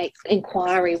 1978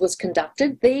 inquiry was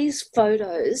conducted. These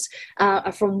photos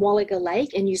are from Walliga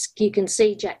Lake, and you can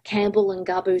see Jack Campbell and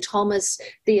Gabu Thomas,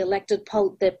 the elected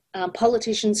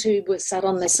politicians who were sat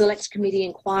on the Select Committee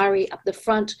inquiry up the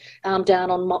front,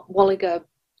 down on Walliga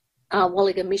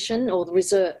Mission, or the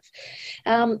reserve.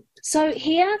 So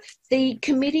here, the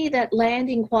committee, that Land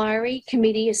Inquiry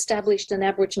Committee, established an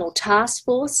Aboriginal task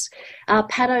force.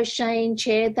 Pat O'Shane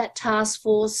chaired that task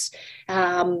force.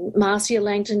 Marcia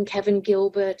Langton, Kevin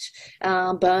Gilbert,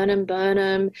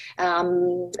 Burnham,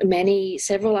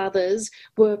 several others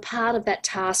were part of that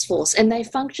task force, and they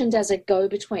functioned as a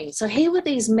go-between. So here were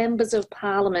these members of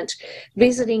Parliament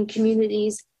visiting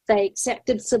communities. They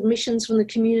accepted submissions from the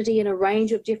community in a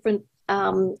range of different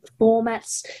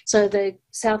formats. So the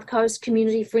South Coast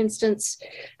community, for instance,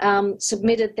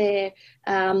 submitted their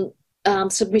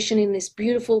submission in this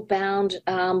beautiful bound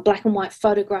black and white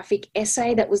photographic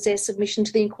essay. That was their submission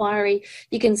to the inquiry.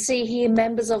 You can see here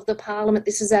members of the Parliament.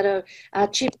 This is at a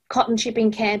cotton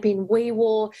chipping camp in Wee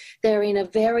Waa. They're in a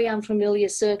very unfamiliar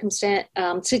situation.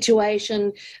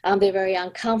 They're very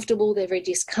uncomfortable. They're very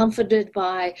discomforted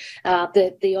by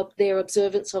their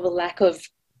observance of a lack of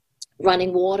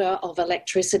running water, of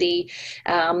electricity,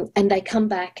 and they come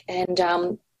back and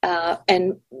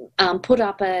put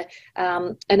up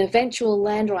an eventual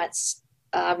land rights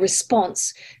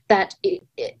response that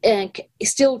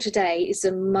still today is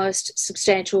the most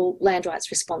substantial land rights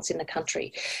response in the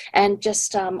country. And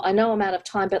just, I know I'm out of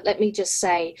time, but let me just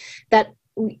say that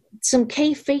some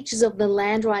key features of the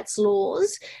land rights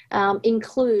laws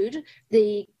include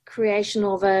the creation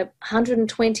of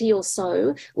 120 or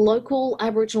so local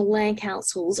Aboriginal land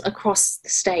councils across the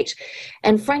state.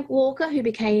 And Frank Walker, who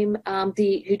became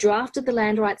who drafted the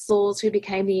land rights laws, who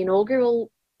became the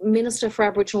inaugural Minister for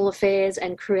Aboriginal Affairs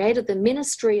and created the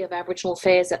Ministry of Aboriginal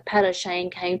Affairs that Pat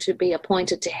O'Shane came to be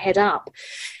appointed to head up.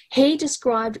 He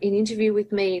described in an interview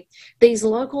with me these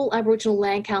local Aboriginal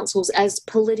land councils as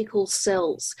political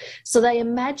cells. So they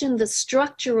imagined the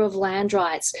structure of land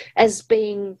rights as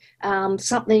being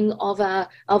something of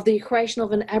the creation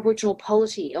of an Aboriginal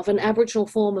polity, of an Aboriginal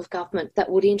form of government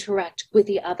that would interact with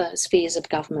the other spheres of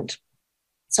government.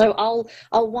 So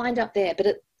I'll wind up there,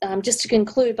 but just to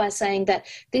conclude by saying that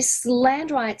this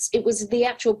land rights, it was the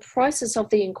actual process of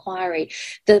the inquiry.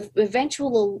 The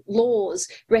eventual laws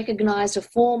recognised a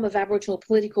form of Aboriginal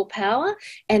political power,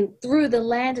 and through the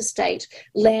land estate,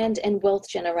 land and wealth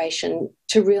generation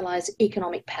to realise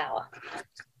economic power.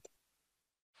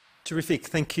 Terrific.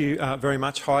 Thank you very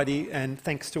much, Heidi, and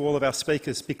thanks to all of our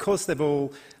speakers. Because they've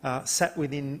all sat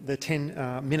within the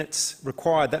 10 minutes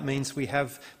required, that means we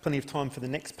have plenty of time for the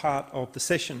next part of the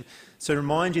session. So to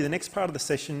remind you, the next part of the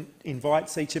session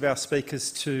invites each of our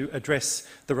speakers to address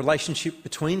the relationship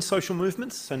between social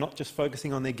movements, so not just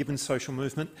focusing on their given social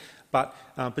movement, but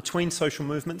between social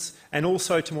movements, and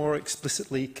also to more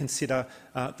explicitly consider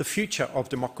the future of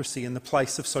democracy and the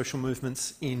place of social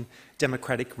movements in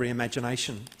democratic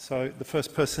reimagination. So the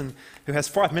first person who has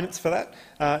 5 minutes for that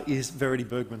is Verity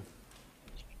Burgmann.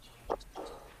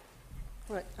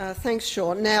 Right, thanks,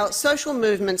 Sean. Now, social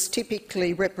movements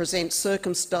typically represent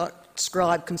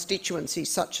circumscribed constituencies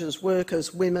such as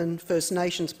workers, women, First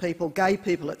Nations people, gay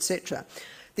people, etc.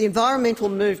 The environmental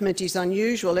movement is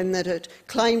unusual in that it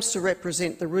claims to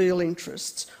represent the real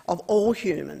interests of all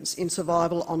humans in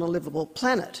survival on a livable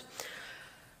planet.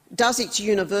 Does its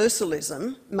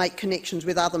universalism make connections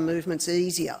with other movements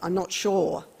easier? I'm not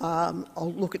sure.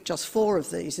 I'll look at just 4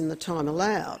 of these in the time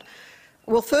allowed.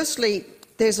 Well, firstly,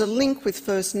 there's a link with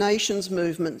First Nations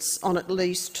movements on at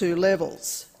least 2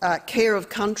 levels. Care of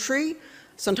country,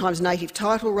 sometimes native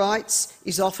title rights,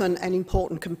 is often an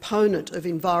important component of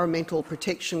environmental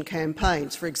protection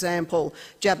campaigns. For example,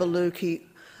 Jabiluki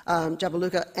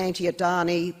Jabiluka,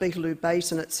 Anti-Adani, Beetaloo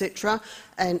Basin, etc.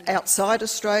 And outside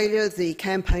Australia, the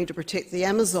campaign to protect the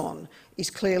Amazon is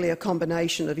clearly a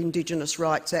combination of Indigenous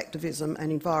rights activism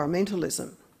and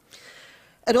environmentalism.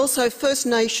 And also, First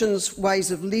Nations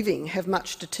ways of living have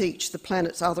much to teach the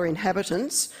planet's other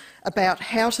inhabitants about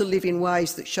how to live in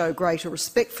ways that show greater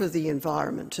respect for the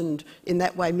environment and in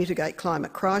that way mitigate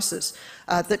climate crisis,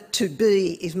 that to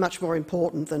be is much more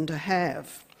important than to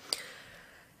have.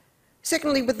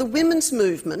 Secondly, with the women's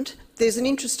movement, there's an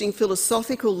interesting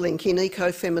philosophical link in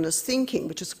eco-feminist thinking,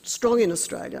 which is strong in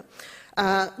Australia,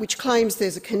 which claims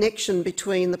there's a connection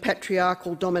between the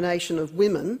patriarchal domination of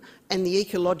women and the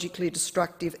ecologically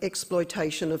destructive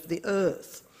exploitation of the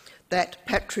earth. That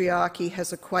patriarchy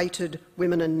has equated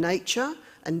women and nature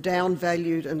and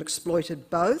downvalued and exploited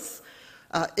both.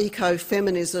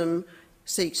 Ecofeminism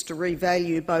seeks to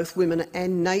revalue both women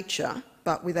and nature,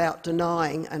 but without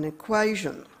denying an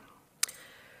equation.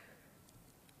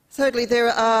 Thirdly, there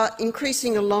are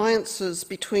increasing alliances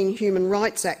between human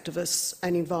rights activists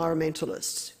and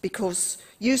environmentalists because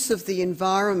use of the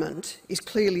environment is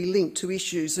clearly linked to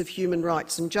issues of human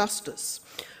rights and justice.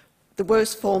 The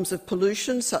worst forms of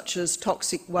pollution, such as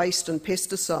toxic waste and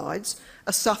pesticides,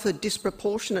 are suffered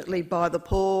disproportionately by the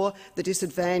poor, the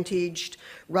disadvantaged,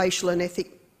 racial and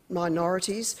ethnic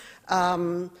minorities.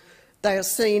 They are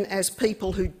seen as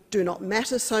people who do not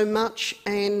matter so much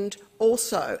and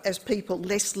also as people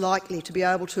less likely to be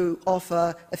able to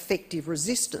offer effective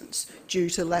resistance due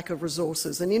to lack of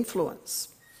resources and influence.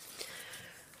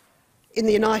 In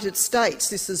the United States,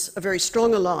 this is a very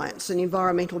strong alliance. An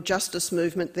environmental justice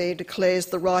movement there declares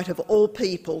the right of all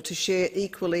people to share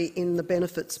equally in the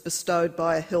benefits bestowed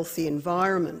by a healthy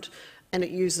environment, and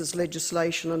it uses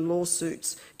legislation and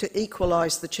lawsuits to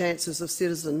equalise the chances of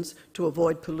citizens to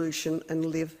avoid pollution and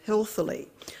live healthily.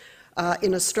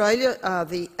 In Australia,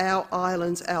 the Our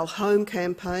Islands, Our Home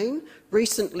campaign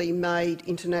recently made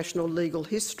international legal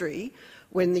history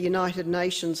when the United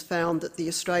Nations found that the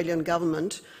Australian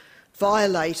government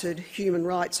violated human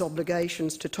rights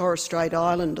obligations to Torres Strait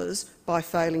Islanders by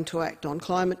failing to act on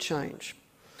climate change.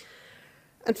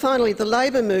 And finally, the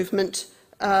labour movement.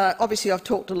 Obviously, I've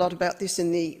talked a lot about this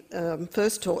in the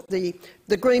first talk. The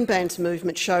Green Bands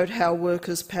movement showed how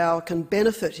workers' power can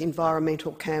benefit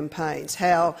environmental campaigns,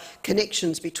 how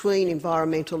connections between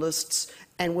environmentalists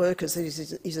and workers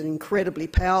is an incredibly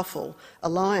powerful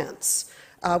alliance.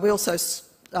 We also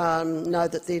know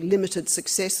that the limited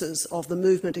successes of the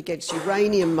movement against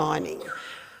uranium mining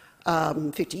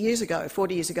 40 years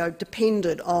ago,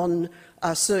 depended on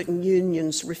certain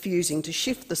unions refusing to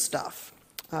shift the stuff.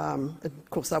 Of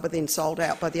course, they were then sold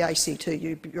out by the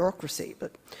ACTU bureaucracy,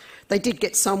 but they did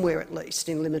get somewhere at least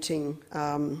in limiting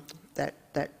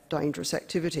that dangerous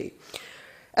activity.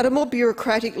 At a more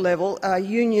bureaucratic level,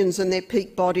 unions and their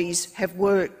peak bodies have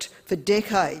worked for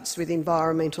decades with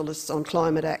environmentalists on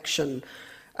climate action.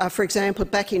 For example,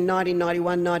 back in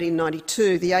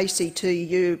 1991-1992, the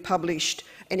ACTU published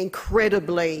an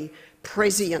incredibly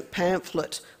prescient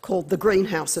pamphlet called The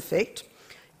Greenhouse Effect.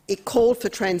 It called for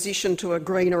transition to a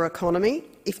greener economy,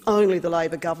 if only the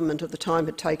Labor government at the time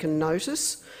had taken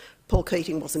notice. Paul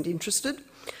Keating wasn't interested.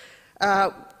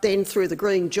 Then through the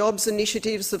Green Jobs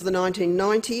initiatives of the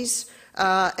 1990s,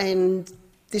 and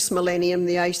this millennium,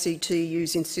 the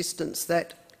ACTU's insistence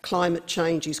that climate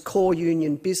change is core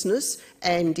union business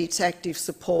and its active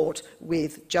support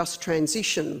with just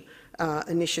transition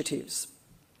initiatives.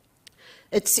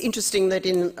 It's interesting that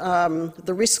in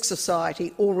the Risk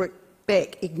Society, Ulrich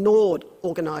Beck ignored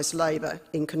organised labour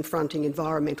in confronting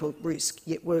environmental risk,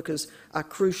 yet workers are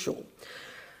crucial.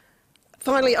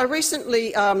 Finally, I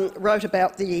recently wrote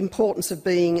about the importance of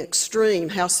being extreme,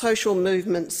 how social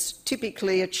movements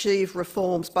typically achieve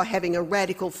reforms by having a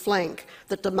radical flank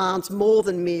that demands more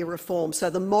than mere reform.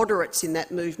 So the moderates in that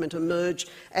movement emerge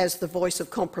as the voice of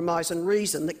compromise and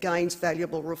reason that gains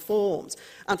valuable reforms.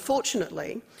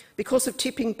 Unfortunately, because of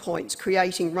tipping points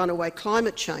creating runaway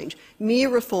climate change, mere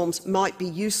reforms might be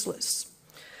useless.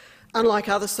 Unlike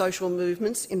other social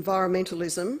movements,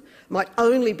 environmentalism might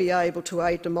only be able to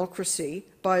aid democracy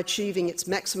by achieving its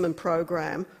maximum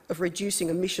program of reducing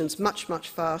emissions much, much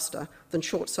faster than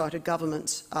short-sighted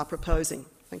governments are proposing.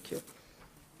 Thank you.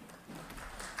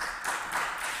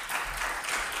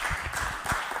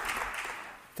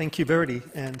 Thank you, Verity.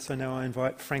 And so now I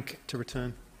invite Frank to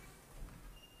return.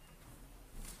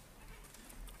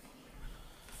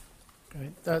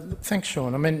 Great. Thanks,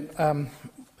 Sean.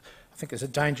 I think there's a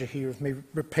danger here of me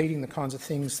repeating the kinds of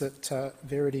things that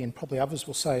Verity and probably others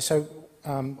will say. So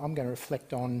I'm going to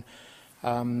reflect on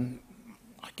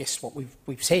I guess what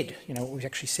we've said, what we've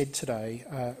actually said today,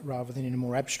 rather than in a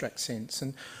more abstract sense.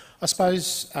 And I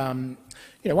suppose,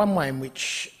 one way in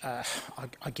which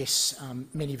I guess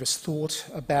many of us thought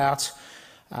about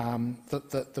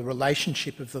the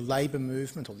relationship of the labour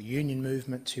movement or the union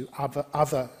movement to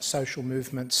other social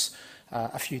movements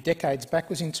a few decades back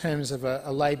was in terms of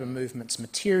a labour movement's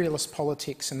materialist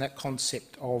politics and that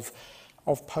concept of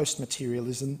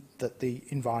post-materialism that the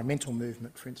environmental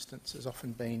movement, for instance, has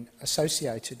often been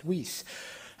associated with.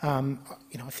 I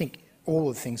think all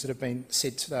of the things that have been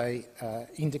said today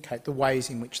indicate the ways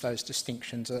in which those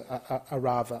distinctions are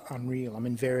rather unreal. I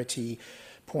mean, Verity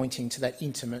pointing to that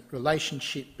intimate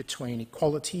relationship between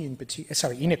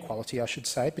inequality, I should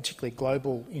say, particularly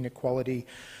global inequality,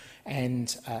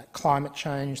 and climate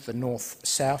change, the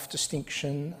north-south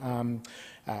distinction,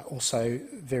 also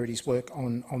Verity's work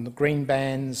on the green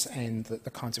bans and the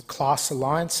kinds of class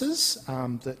alliances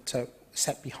that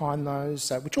sat behind those,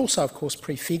 which also, of course,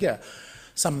 prefigure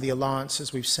some of the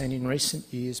alliances we've seen in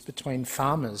recent years between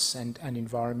farmers and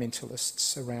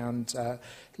environmentalists around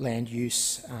land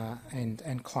use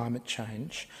and climate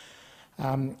change.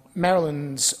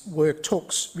 Marilyn's work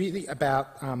talks really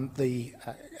about the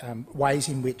ways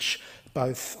in which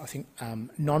both, I think,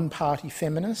 non-party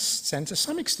feminists and to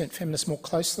some extent feminists more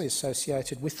closely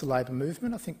associated with the labour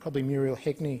movement, I think probably Muriel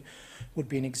Hegney would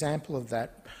be an example of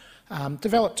that,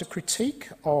 developed a critique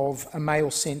of a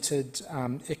male-centred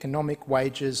economic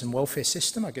wages and welfare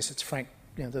system. I guess it's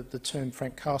the term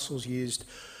Frank Castle's used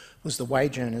was the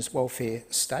wage earners' welfare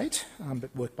state,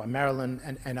 but work by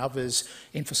Marilyn and others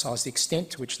emphasised the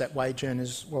extent to which that wage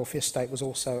earners' welfare state was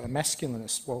also a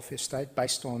masculinist welfare state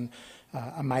based on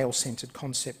a male-centred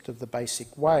concept of the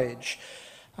basic wage.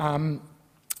 And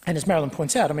as Marilyn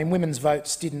points out, I mean, women's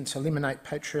votes didn't eliminate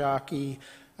patriarchy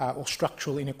or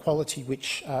structural inequality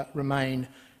which remain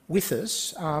with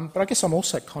us, but I guess I'm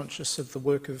also conscious of the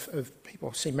work of people.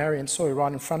 I see Marianne Sawyer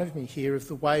right in front of me here, of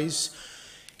the ways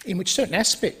in which certain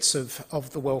aspects of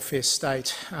the welfare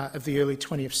state of the early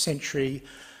 20th century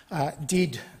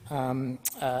did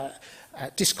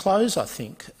disclose, I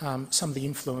think, some of the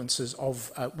influences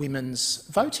of women's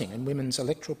voting and women's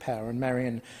electoral power. And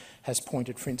Marianne has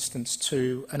pointed, for instance,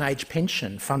 to an age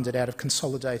pension funded out of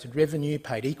consolidated revenue,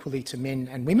 paid equally to men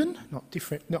and women, not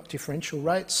differential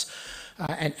rates,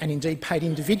 and indeed paid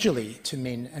individually to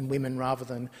men and women rather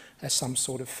than as some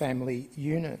sort of family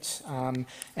unit.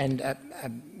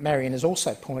 Marianne has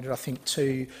also pointed, I think,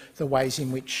 to the ways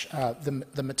in which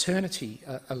the maternity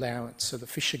allowance, or the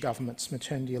Fisher government's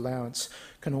maternity allowance,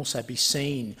 can also be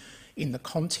seen in the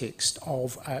context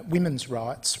of women's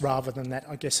rights, rather than that,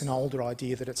 I guess, an older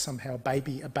idea that it's somehow a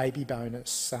baby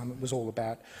bonus. It was all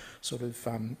about sort of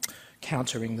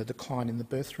countering the decline in the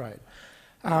birth rate.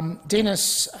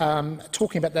 Dennis,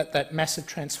 talking about that massive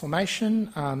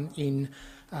transformation in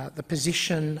the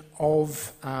position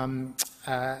of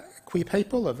queer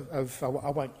people,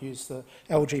 I won't use the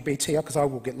LGBT because I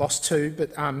will get lost too,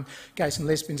 but gays and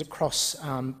lesbians across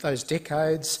those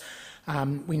decades.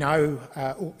 We know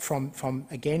from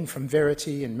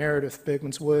Verity and Meredith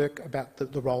Burgmann's work about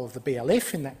the role of the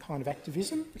BLF in that kind of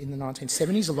activism in the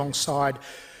 1970s, alongside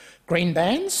green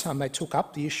bans. They took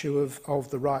up the issue of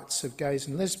the rights of gays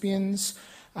and lesbians.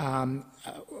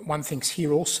 One thinks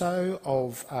here also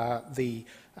of the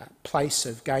place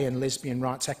of gay and lesbian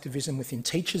rights activism within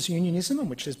teachers' unionism, in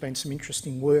which there's been some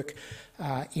interesting work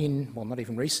in, well, not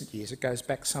even recent years, it goes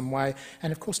back some way.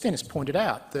 And of course, Dennis pointed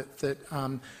out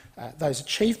that those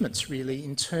achievements really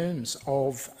in terms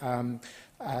of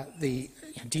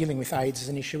dealing with AIDS as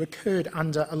an issue occurred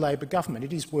under a Labor government.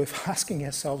 It is worth asking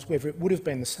ourselves whether it would have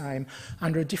been the same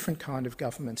under a different kind of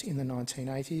government in the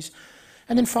 1980s.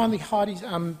 And then finally, Heidi,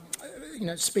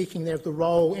 speaking there of the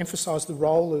role, emphasised the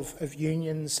role of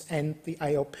unions and the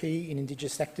ALP in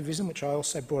Indigenous activism, which I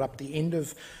also brought up at the end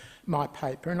of my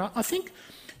paper. And I think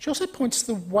she also points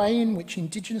to the way in which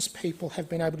Indigenous people have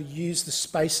been able to use the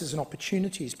spaces and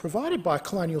opportunities provided by a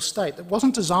colonial state that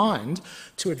wasn't designed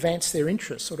to advance their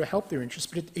interests or to help their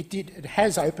interests, but it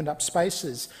has opened up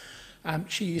spaces.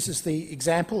 She uses the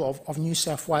example of New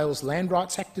South Wales land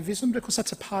rights activism, because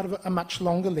that's a part of a much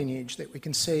longer lineage that we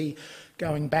can see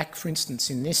going back, for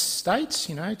instance, in this state,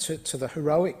 to the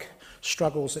heroic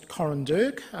struggles at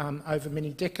Corranderg over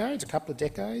many decades, a couple of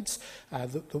decades,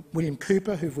 the William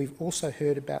Cooper, who we've also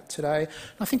heard about today.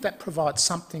 And I think that provides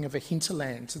something of a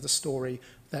hinterland to the story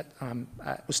that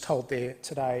was told there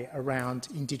today around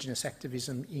Indigenous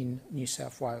activism in New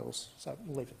South Wales. So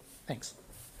we'll leave it. Thanks.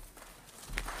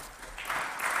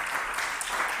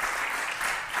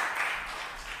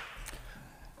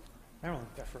 Marilyn,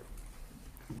 go for it.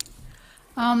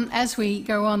 As we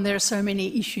go on, there are so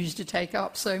many issues to take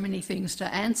up, so many things to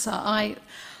answer. I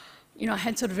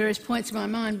had sort of various points in my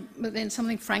mind, but then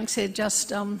something Frank said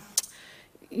just,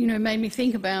 made me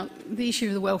think about the issue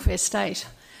of the welfare state.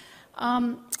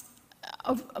 One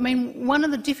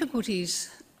of the difficulties,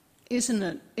 isn't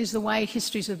it, is the way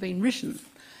histories have been written,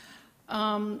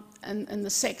 and the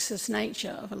sexist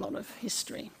nature of a lot of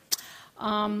history.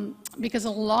 Because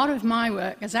a lot of my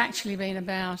work has actually been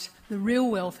about the real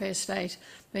welfare state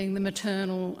being the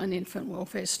maternal and infant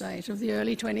welfare state of the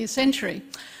early 20th century.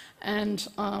 And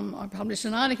I published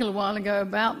an article a while ago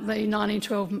about the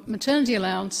 1912 maternity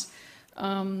allowance,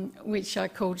 which I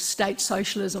called State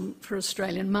Socialism for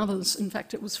Australian Mothers. In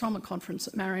fact, it was from a conference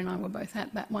that Marilyn and I were both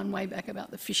at that one way back about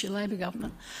the Fisher Labor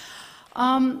government.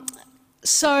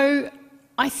 So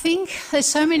I think there's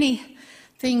so many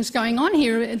things going on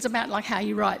here. It's about like how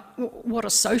you write what are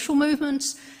social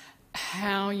movements,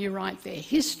 how you write their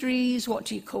histories, what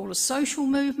do you call a social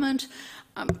movement.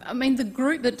 The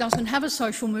group that doesn't have a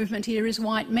social movement here is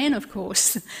white men, of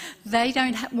course.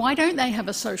 Why don't they have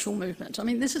a social movement?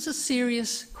 This is a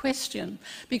serious question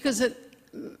because it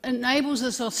enables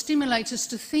us or stimulates us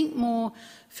to think more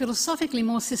philosophically,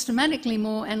 more systematically,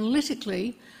 more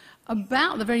analytically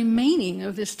about the very meaning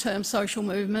of this term social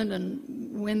movement and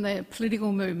when they're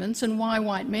political movements and why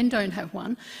white men don't have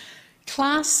one.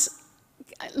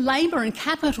 Labour and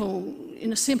capital,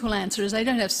 in a simple answer, is they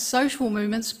don't have social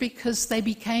movements because they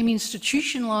became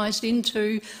institutionalised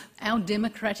into our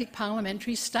democratic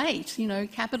parliamentary state.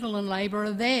 Capital and labour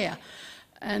are there,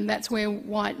 and that's where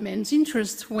white men's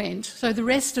interests went. So the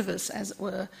rest of us, as it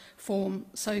were, form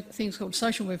things called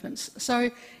social movements. So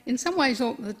in some ways,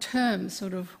 all the terms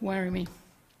sort of worry me.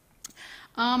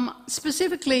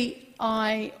 Specifically,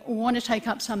 I want to take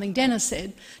up something Dennis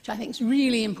said, which I think is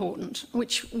really important,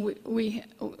 which we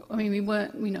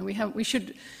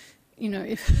should,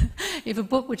 if a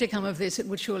book were to come of this, it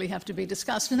would surely have to be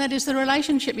discussed, and that is the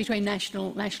relationship between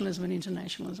nationalism and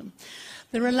internationalism,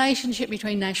 the relationship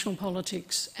between national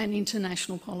politics and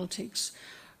international politics,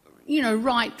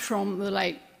 right from the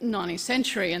late 19th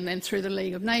century and then through the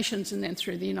League of Nations and then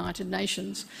through the United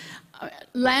Nations.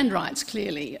 Land rights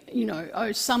clearly,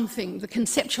 owe something, the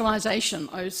conceptualisation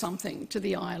owes something to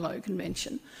the ILO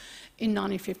Convention in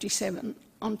 1957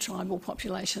 on tribal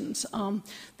populations.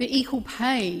 The Equal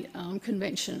Pay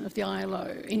Convention of the ILO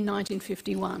in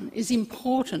 1951 is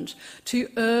important to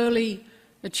early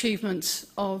achievements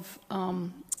of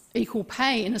equal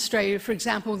pay in Australia. For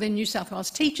example, the New South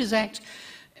Wales Teachers Act.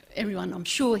 Everyone, I'm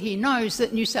sure, here knows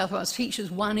that New South Wales teachers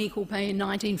won equal pay in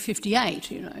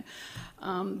 1958,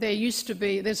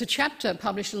 there's a chapter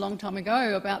published a long time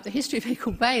ago about the history of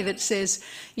equal pay that says,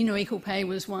 equal pay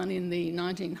was won in the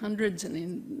 1900s and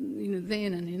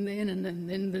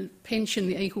then the pension,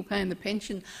 the Equal Pay and the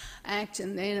Pension Act,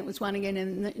 and then it was won again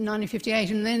in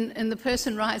 1958. And the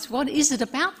person writes, what is it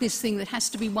about this thing that has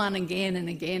to be won again and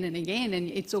again and again, and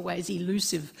it's always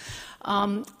elusive?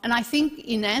 And I think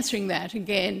in answering that,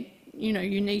 again,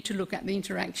 you need to look at the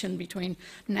interaction between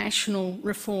national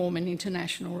reform and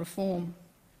international reform,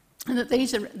 and that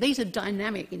these are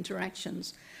dynamic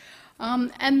interactions.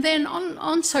 And then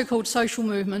on so-called social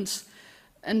movements,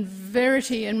 and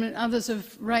Verity and others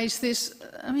have raised this,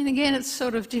 again, it's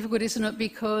sort of difficult, isn't it,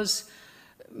 because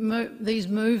these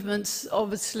movements,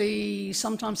 obviously,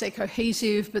 sometimes they're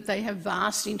cohesive, but they have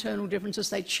vast internal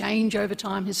differences. They change over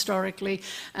time historically.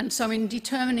 And so in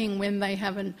determining when they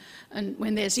have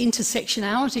when there's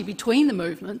intersectionality between the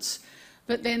movements,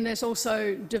 but then there's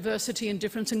also diversity and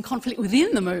difference and conflict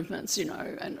within the movements,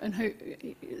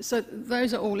 so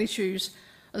those are all issues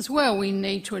as well we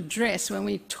need to address when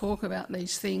we talk about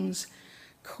these things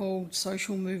called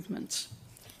social movements.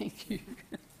 Thank you.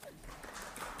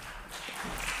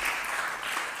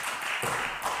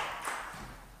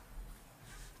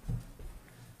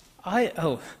 I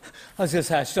was going to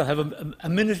say, I still have a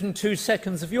minute and 2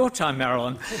 seconds of your time,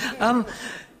 Marilyn.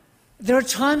 There are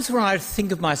times when I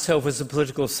think of myself as a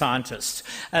political scientist,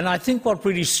 and I think what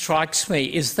really strikes me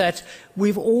is that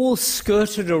we've all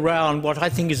skirted around what I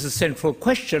think is the central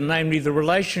question, namely the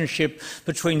relationship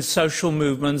between social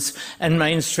movements and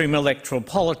mainstream electoral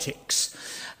politics.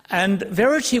 And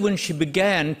Verity, when she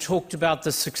began, talked about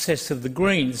the success of the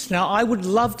Greens. Now, I would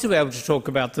love to be able to talk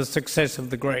about the success of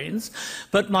the Greens,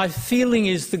 but my feeling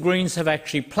is the Greens have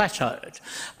actually plateaued.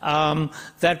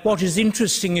 That what is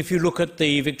interesting, if you look at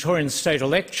the Victorian state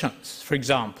elections, for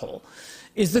example,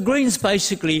 is the Greens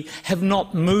basically have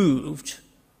not moved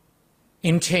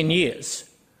in 10 years.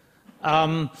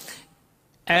 And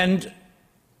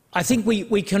I think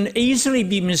we can easily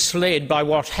be misled by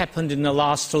what happened in the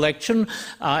last election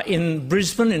in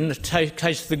Brisbane, in the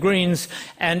case of the Greens,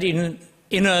 and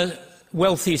in a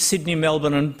wealthy Sydney,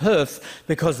 Melbourne and Perth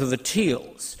because of the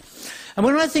Teals. And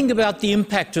when I think about the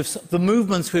impact of the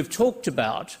movements we've talked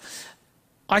about,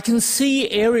 I can see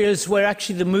areas where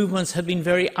actually the movements have been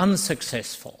very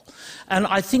unsuccessful. And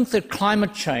I think that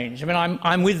climate change, I mean,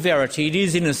 I'm with Verity, it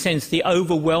is in a sense the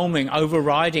overwhelming,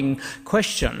 overriding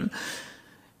question.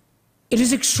 It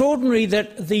is extraordinary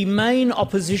that the main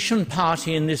opposition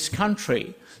party in this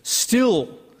country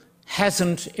still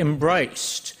hasn't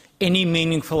embraced any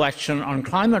meaningful action on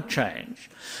climate change,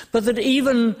 but that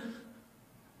even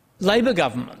Labor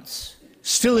governments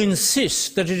still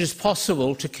insist that it is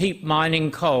possible to keep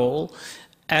mining coal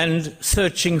and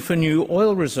searching for new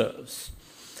oil reserves.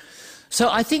 So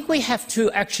I think we have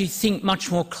to actually think much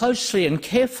more closely and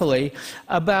carefully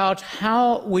about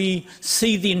how we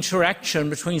see the interaction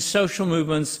between social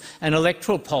movements and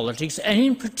electoral politics, and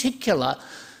in particular,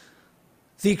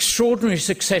 the extraordinary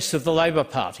success of the Labor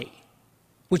Party,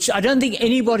 which I don't think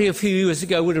anybody a few years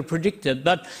ago would have predicted.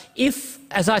 But if,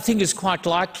 as I think is quite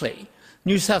likely,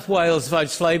 New South Wales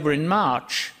votes Labor in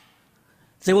March,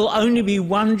 there will only be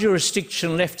one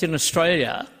jurisdiction left in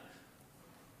Australia,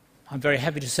 I'm very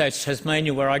happy to say it's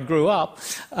Tasmania where I grew up,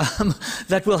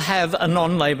 that will have a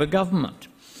non-Labor government.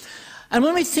 And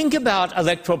when we think about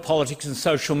electoral politics and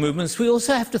social movements, we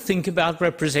also have to think about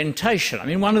representation. I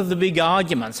mean, one of the big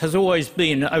arguments has always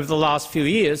been, over the last few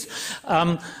years,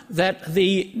 that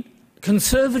the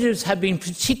Conservatives have been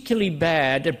particularly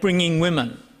bad at bringing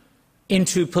women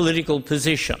into political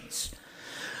positions.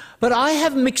 But I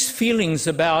have mixed feelings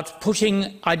about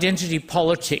putting identity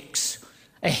politics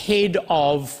ahead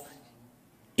of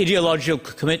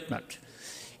ideological commitment.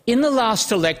 In the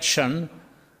last election,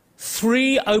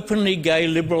 3 openly gay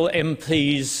Liberal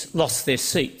MPs lost their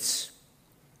seats.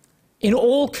 In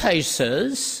all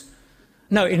cases,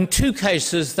 no, in 2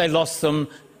 cases they lost them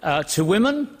to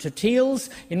women, to Teals.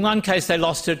 In 1 case they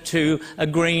lost it to a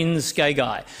Greens gay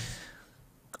guy.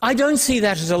 I don't see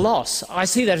that as a loss. I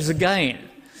see that as a gain.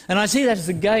 And I see that as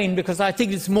a gain because I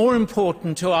think it's more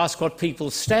important to ask what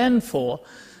people stand for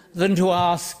than to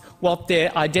ask what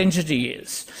their identity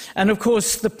is. And of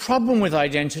course, the problem with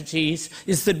identities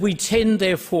is that we tend,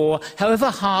 therefore, however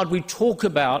hard we talk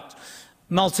about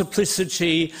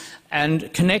multiplicity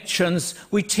and connections,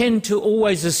 we tend to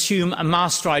always assume a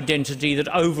master identity that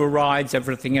overrides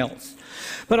everything else.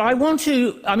 But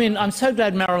I'm so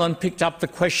glad Marilyn picked up the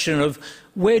question of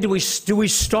where do we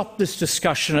stop this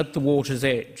discussion at the water's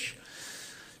edge?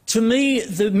 To me,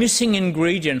 the missing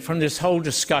ingredient from this whole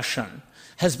discussion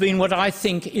has been what I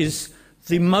think is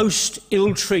the most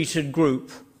ill-treated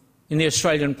group in the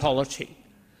Australian polity,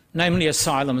 namely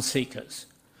asylum seekers.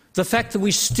 The fact that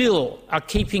we still are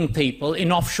keeping people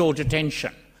in offshore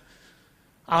detention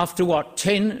after, what,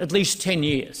 at least 10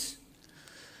 years.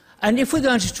 And if we're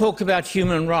going to talk about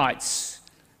human rights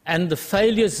and the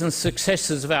failures and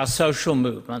successes of our social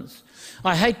movements,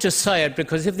 I hate to say it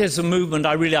because if there's a movement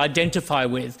I really identify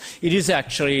with, it is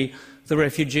actually the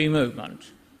refugee movement,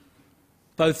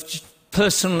 both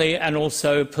personally and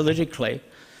also politically.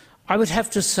 I would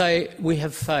have to say we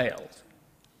have failed.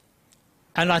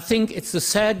 And I think it's a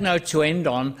sad note to end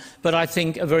on, but I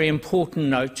think a very important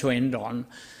note to end on,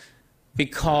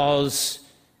 because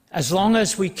as long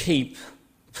as we keep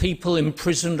people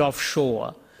imprisoned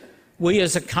offshore, we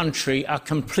as a country are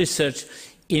complicit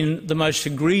in the most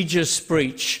egregious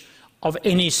breach of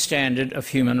any standard of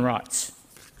human rights.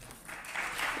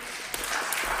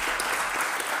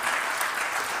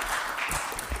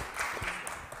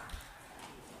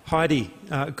 Heidi,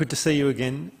 good to see you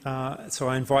again. So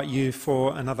I invite you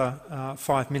for another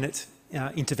 5-minute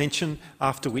intervention,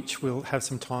 after which we'll have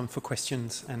some time for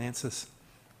questions and answers.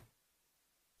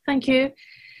 Thank you.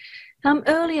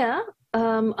 Earlier,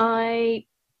 I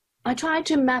tried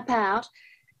to map out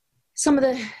some of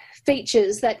the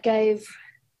features that gave,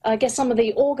 I guess, some of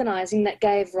the organising that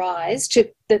gave rise to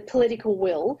the political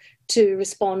will to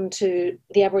respond to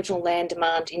the Aboriginal land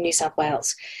demand in New South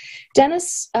Wales.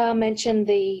 Dennis mentioned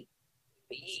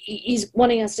he's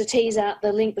wanting us to tease out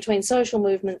the link between social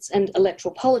movements and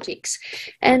electoral politics.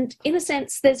 And in a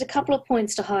sense, there's a couple of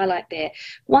points to highlight there.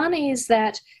 One is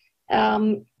that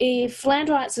if land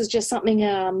rights is just something,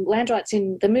 land rights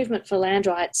in the movement for land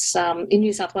rights in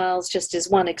New South Wales, just as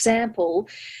one example,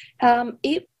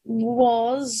 it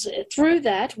was through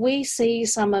that we see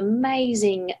some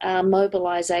amazing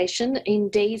mobilisation.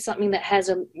 Indeed, something that has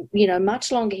a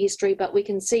much longer history, but we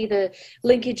can see the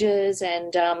linkages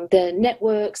and the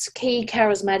networks, key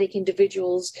charismatic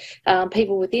individuals,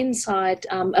 people with inside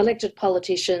elected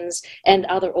politicians and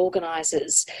other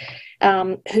organisers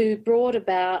who brought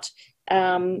about,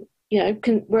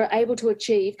 were able to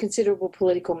achieve considerable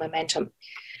political momentum.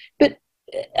 But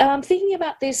thinking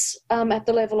about this at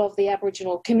the level of the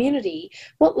Aboriginal community,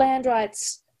 what land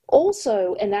rights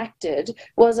also enacted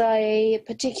was a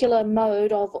particular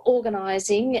mode of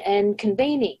organising and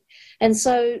convening. And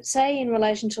so, say in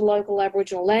relation to local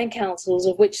Aboriginal land councils,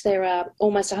 of which there are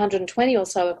almost 120 or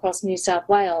so across New South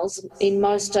Wales, in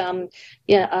most towns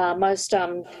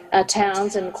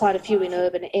and quite a few in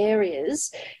urban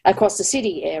areas, across the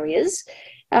city areas,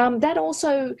 that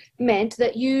also meant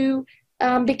that you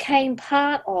became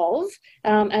part of,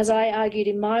 as I argued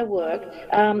in my work,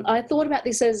 I thought about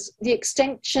this as the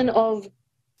extension of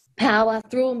power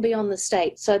through and beyond the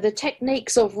state. So the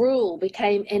techniques of rule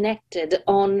became enacted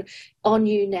on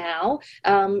you now,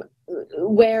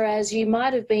 whereas you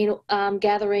might have been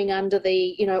gathering under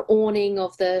the awning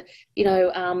of the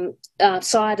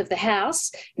side of the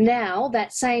house. Now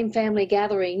that same family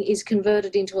gathering is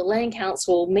converted into a land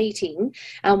council meeting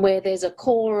where there's a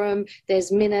quorum,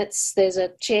 there's minutes, there's a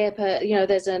chair,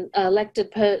 there's an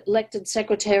elected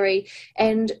secretary,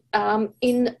 and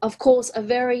in, of course, a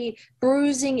very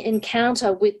bruising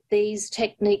encounter with these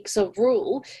techniques of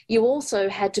rule, you also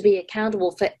had to be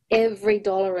accountable for every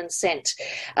dollar and cent.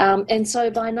 And so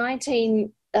by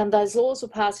those laws were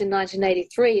passed in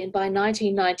 1983, and by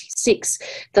 1996,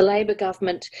 the Labor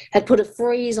government had put a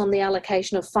freeze on the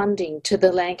allocation of funding to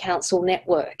the Land Council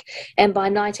network. And by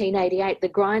 1988, the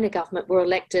Greiner government were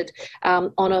elected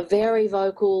on a very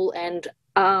vocal and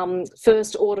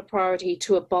first order priority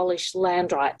to abolish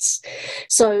land rights.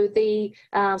 So the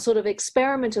sort of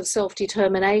experiment of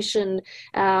self-determination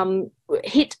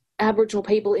hit Aboriginal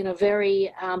people in a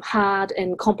very hard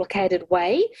and complicated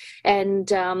way.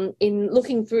 And in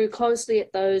looking through closely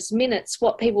at those minutes,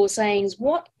 what people were saying is,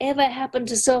 whatever happened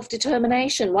to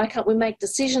self-determination? Why can't we make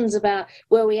decisions about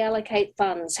where we allocate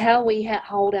funds, how we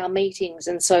hold our meetings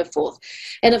and so forth?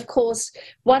 And of course,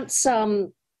 once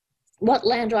what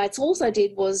land rights also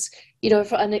did was,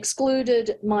 for an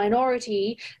excluded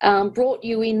minority, brought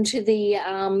you into the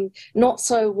not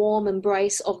so warm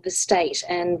embrace of the state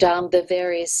and the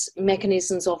various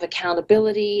mechanisms of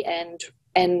accountability and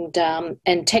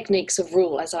techniques of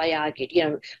rule, as I argued.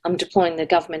 I'm deploying the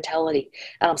governmentality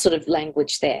sort of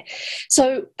language there.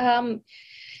 So, I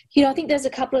think there's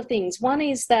a couple of things. One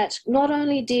is that not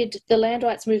only did the land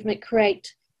rights movement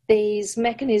create these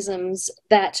mechanisms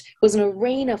that was an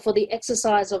arena for the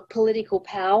exercise of political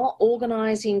power,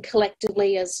 organising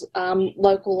collectively as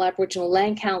local Aboriginal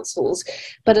land councils,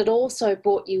 but it also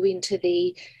brought you into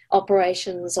the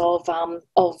operations of the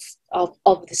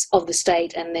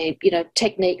state and the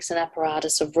techniques and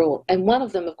apparatus of rule. And one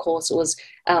of them, of course, was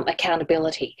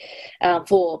accountability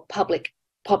for public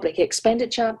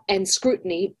expenditure and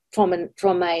scrutiny from a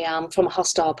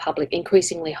hostile public,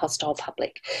 increasingly hostile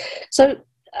public. So.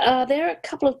 There are a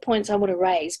couple of points I want to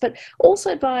raise, but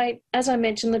also by, as I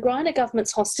mentioned, the Greiner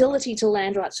government's hostility to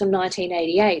land rights from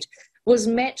 1988 was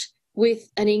met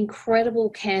with an incredible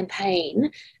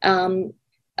campaign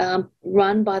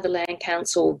run by the Land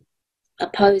Council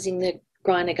opposing the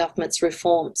Greiner government's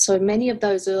reform. So many of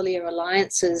those earlier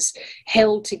alliances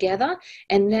held together,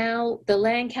 and now the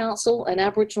Land Council and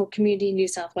Aboriginal community in New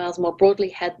South Wales more broadly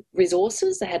had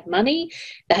resources, they had money,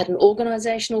 they had an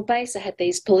organisational base, they had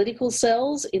these political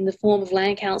cells in the form of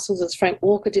land councils, as Frank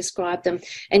Walker described them,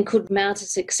 and could mount a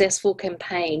successful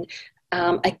campaign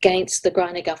against the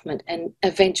Greiner government. And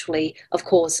eventually, of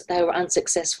course, they were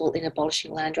unsuccessful in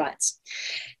abolishing land rights.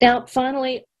 Now,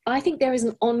 finally, I think there is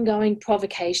an ongoing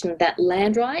provocation that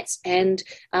land rights and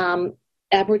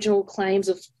Aboriginal claims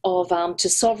to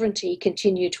sovereignty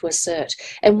continue to assert.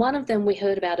 And one of them we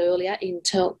heard about earlier in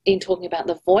talking about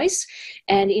the voice.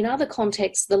 And in other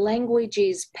contexts, the language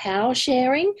is power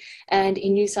sharing, and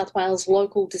in New South Wales,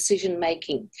 local decision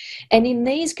making. And in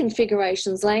these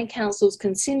configurations, land councils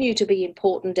continue to be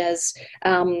important as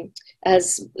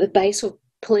the base of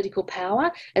political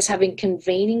power, as having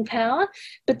convening power,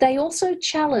 but they also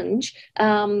challenge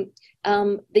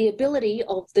the ability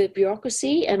of the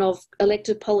bureaucracy and of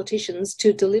elected politicians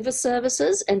to deliver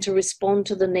services and to respond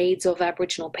to the needs of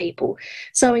Aboriginal people.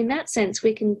 So in that sense,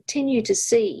 we continue to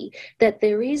see that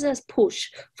there is a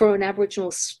push for an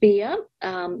Aboriginal sphere,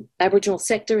 Aboriginal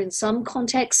sector in some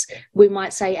contexts, we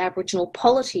might say Aboriginal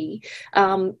polity,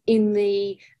 in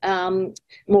the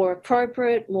more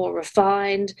appropriate, more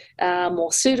refined,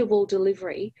 more suitable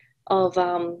delivery of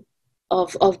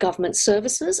government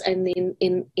services and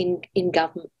in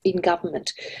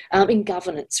governance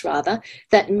rather,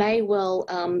 that may well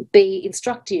be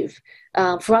instructive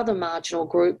for other marginal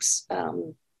groups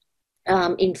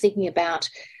in thinking about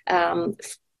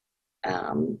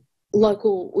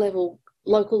local level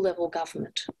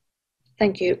government.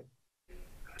 Thank you.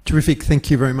 Terrific.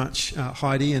 Thank you very much,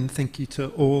 Heidi, and thank you to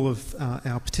all of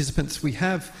our participants. We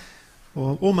have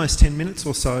almost 10 minutes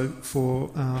or so for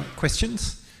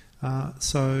questions.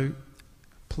 So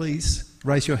please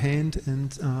raise your hand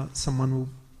and someone will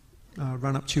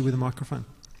run up to you with a microphone.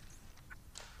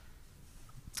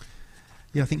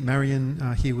 Yeah, I think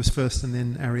Marion here was first and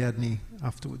then Ariadne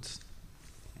afterwards.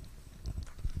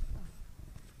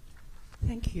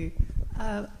 Thank you.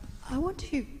 I want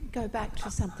to go back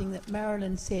to something that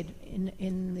Marilyn said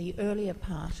in the earlier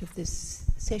part of this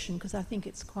session, because I think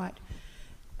it's quite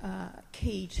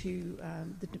key to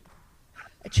the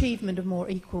achievement of more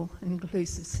equal and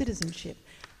inclusive citizenship.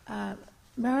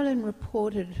 Marilyn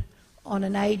reported on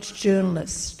an aged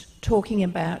journalist talking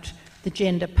about the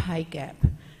gender pay gap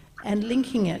and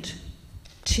linking it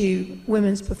to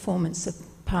women's performance of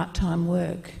part-time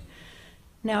work.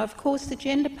 Now, of course, the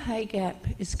gender pay gap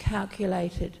is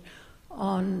calculated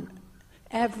on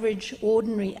average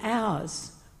ordinary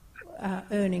hours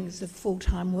earnings of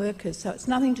full-time workers, so it's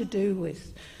nothing to do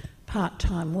with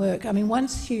part-time work. I mean,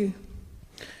 once you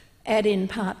add in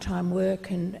part-time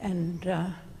work and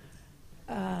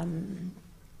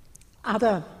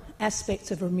other aspects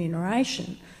of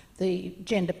remuneration, the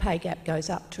gender pay gap goes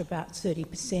up to about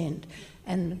 30%,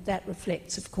 and that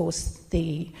reflects, of course,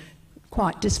 the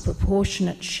quite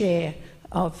disproportionate share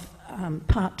of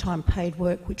part-time paid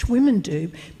work which women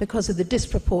do because of the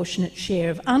disproportionate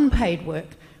share of unpaid work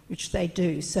which they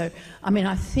do. So, I mean,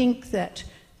 I think that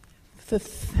for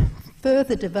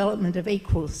further development of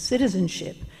equal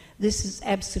citizenship, this is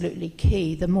absolutely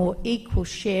key, the more equal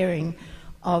sharing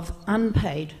of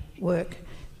unpaid work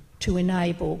to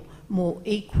enable more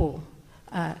equal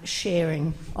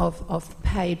sharing of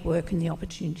paid work and the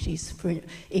opportunities for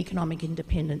economic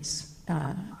independence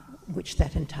which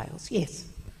that entails. Yes.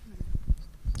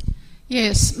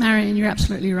 Yes, Marion, you're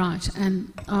absolutely right,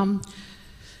 and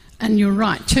you're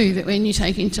right too that when you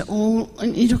take into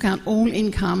account all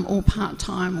income or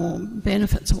part-time or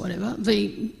benefits or whatever,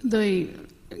 the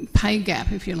pay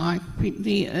gap, if you like,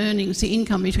 the earnings, the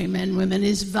income between men and women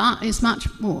is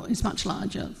much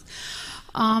larger.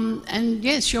 And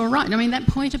yes, you're right. I mean, that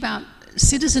point about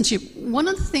citizenship, one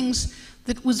of the things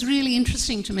that was really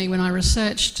interesting to me when I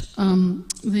researched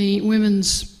the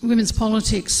women's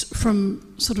politics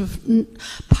from sort of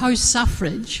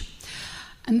post-suffrage,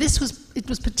 and it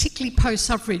was particularly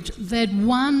post-suffrage, they'd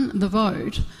won the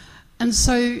vote, and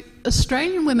so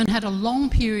Australian women had a long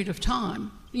period of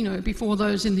time, you know, before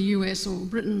those in the US or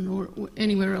Britain or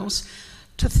anywhere else,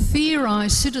 to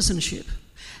theorise citizenship.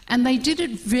 And they did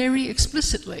it very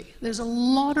explicitly. There's a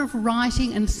lot of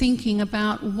writing and thinking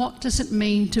about what does it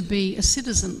mean to be a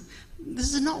citizen.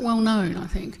 This is not well known, I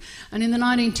think. And in the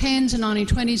 1910s and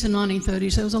 1920s and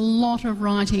 1930s, there was a lot of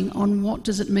writing on what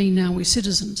does it mean now we're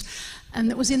citizens.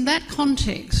 And it was in that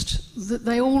context that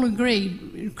they all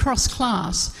agreed,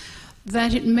 cross-class,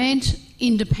 that it meant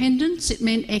independence, it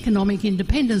meant economic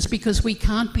independence, because we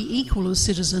can't be equal as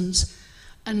citizens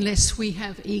unless we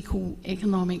have equal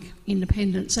economic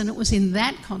independence. And it was in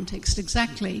that context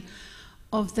exactly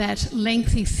of that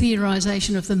lengthy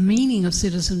theorisation of the meaning of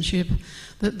citizenship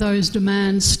that those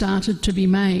demands started to be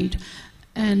made.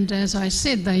 And as I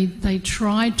said, they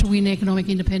tried to win economic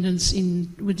independence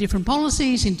with different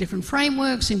policies, in different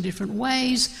frameworks, in different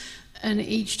ways, and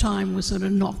each time was sort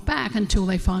of knocked back until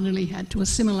they finally had to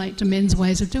assimilate to men's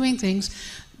ways of doing things.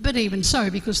 But even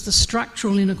so, because the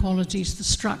structural inequalities, the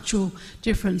structural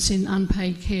difference in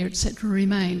unpaid care, etc.,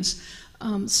 remains,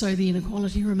 so the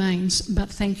inequality remains. But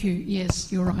thank you,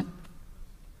 yes, you're right.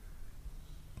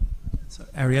 So,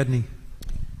 Ariadne.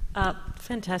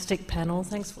 Fantastic panel.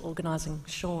 Thanks for organising,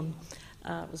 Sean.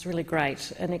 It was really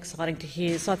great and exciting to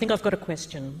hear. So I think I've got a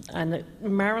question. And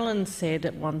Marilyn said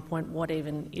at one point, what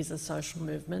even is a social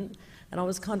movement? And I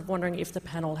was kind of wondering if the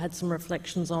panel had some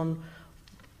reflections on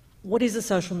what is a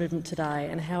social movement today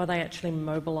and how are they actually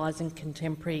mobilising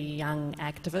contemporary young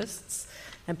activists?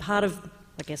 And part of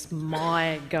I guess,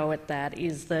 my go at that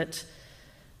is that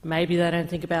maybe they don't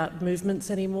think about movements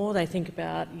anymore. They think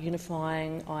about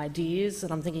unifying ideas,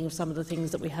 and I'm thinking of some of the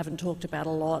things that we haven't talked about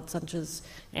a lot, such as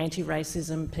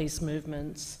anti-racism, peace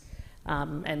movements,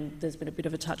 and there's been a bit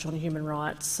of a touch on human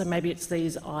rights. So maybe it's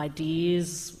these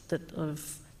ideas that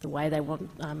of the way they want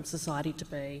society to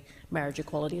be. Marriage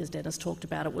equality, as Dennis talked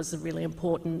about, it was a really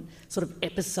important sort of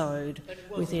episode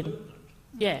within.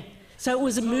 Yeah. So it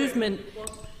was a movement.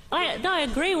 I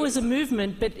agree it was a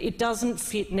movement, but it doesn't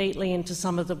fit neatly into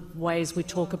some of the ways we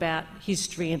talk about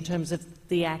history in terms of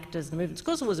the actors, the movements. Of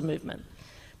course it was a movement,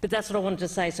 but that's what I wanted to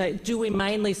say. So do we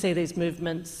mainly see these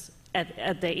movements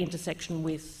at their intersection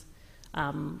with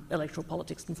electoral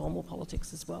politics and formal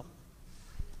politics as well?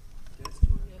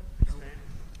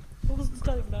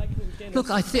 Look,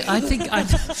 I think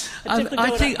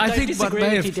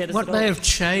what may have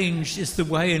changed is the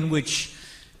way in which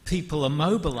people are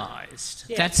mobilised.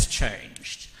 Yeah. That's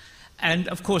changed. And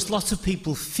of course, lots of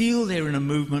people feel they're in a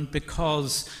movement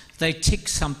because they tick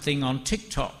something on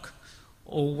TikTok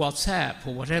or WhatsApp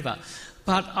or whatever.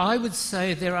 But I would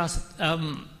say there are,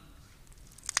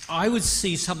 I would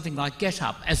see something like Get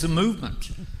Up as a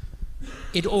movement.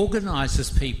 It organises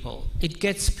people. It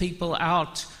gets people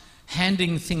out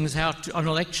handing things out on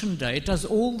election day. It does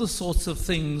all the sorts of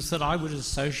things that I would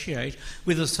associate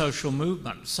with a social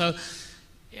movement. So,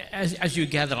 as you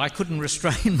gather, I couldn't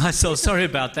restrain myself, sorry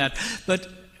about that, but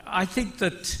I think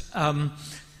that,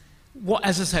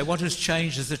 as I say, what has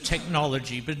changed is the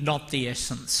technology, but not the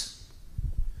essence.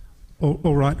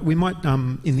 All right, we might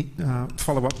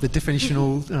follow up the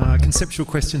definitional, conceptual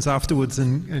questions afterwards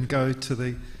and go to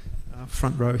the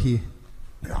front row here.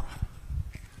 Yeah.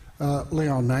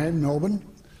 Leon Mann, Melbourne.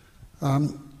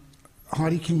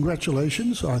 Heidi,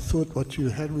 congratulations. I thought what you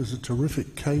had was a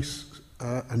terrific case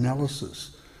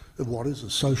analysis of what is a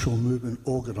social movement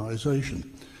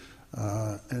organisation.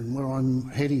 And what I'm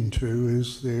heading to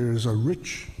is there is a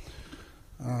rich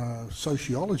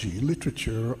sociology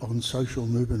literature on social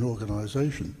movement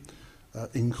organisation,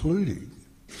 including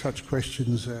such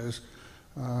questions as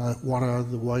what are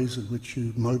the ways in which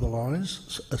you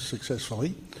mobilise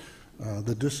successfully,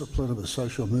 the discipline of a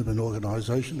social movement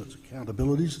organisation, its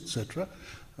accountabilities, etc.,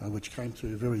 which came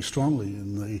through very strongly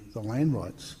in the land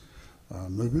rights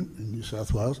movement in New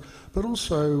South Wales, but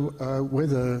also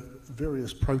whether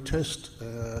various protest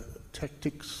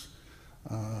tactics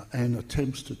and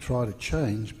attempts to try to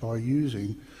change by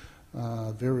using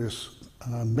various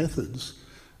methods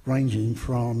ranging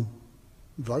from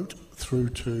vote through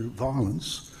to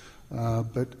violence,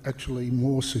 but actually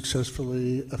more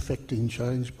successfully affecting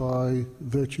change by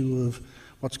virtue of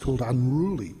what's called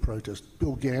unruly protest.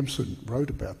 Bill Gamson wrote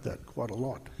about that quite a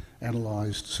lot,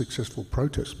 analysed successful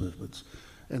protest movements,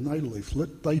 and they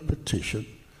leaflet, they petition,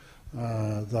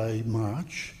 they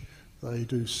march, they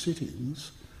do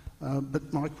sit-ins.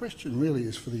 But my question really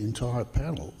is for the entire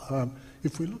panel.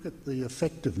 If we look at the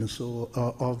effectiveness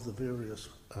of the various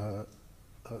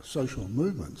social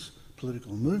movements,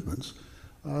 political movements,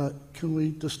 can we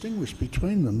distinguish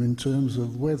between them in terms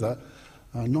of whether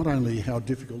not only how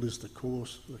difficult is the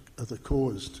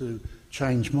cause to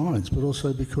change minds, but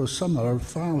also because some are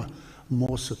far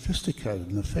more sophisticated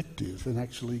and effective in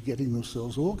actually getting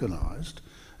themselves organised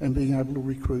and being able to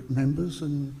recruit members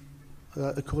and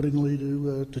accordingly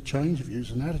to change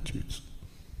views and attitudes.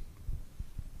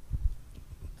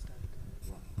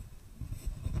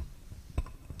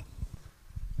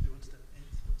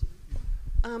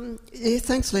 Yeah,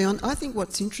 thanks, Leon. I think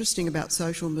what's interesting about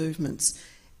social movements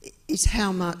is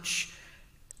how much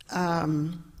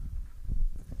the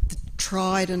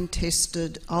tried and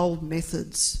tested old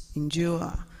methods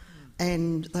endure,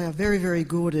 and they are very, very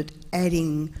good at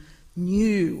adding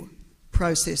new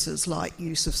processes like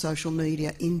use of social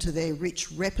media into their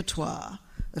rich repertoire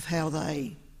of how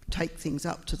they take things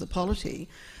up to the polity.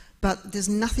 But there's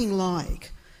nothing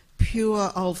like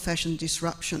pure old-fashioned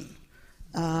disruption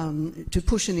to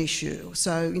push an issue.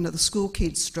 So, you know, the school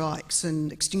kids strikes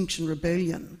and Extinction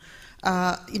Rebellion,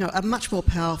 you know, are much more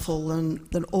powerful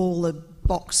than all the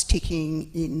box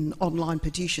ticking in online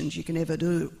petitions you can ever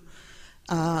do.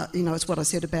 You know, it's what I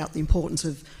said about the importance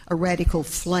of a radical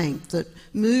flank that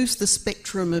moves the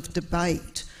spectrum of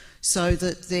debate so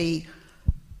that the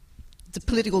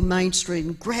political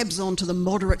mainstream grabs onto the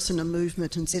moderates in a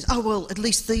movement and says, oh, well, at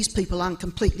least these people aren't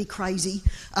completely crazy,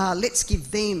 let's give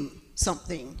them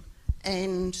something.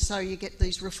 And so you get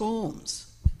these reforms.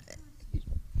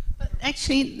 But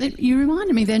actually, you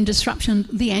reminded me then, disruption,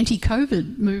 the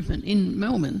anti-COVID movement in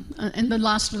Melbourne in the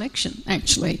last election,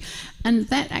 actually. And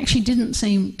that actually didn't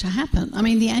seem to happen. I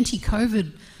mean, the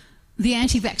anti-COVID, the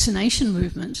anti-vaccination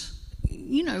movement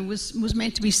you know, was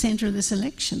meant to be centre of this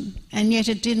election, and yet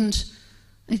it didn't.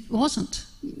 It wasn't.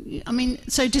 I mean,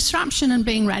 so disruption and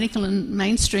being radical and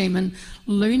mainstream and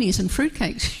loonies and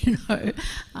fruitcakes, you know,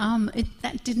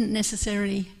 that didn't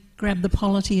necessarily grab the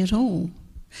polity at all.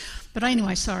 But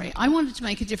anyway, sorry, I wanted to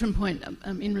make a different point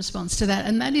in response to that,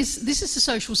 and that is, this is the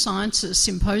Social Sciences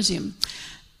Symposium,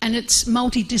 and it's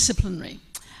multidisciplinary.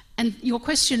 And your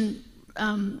question,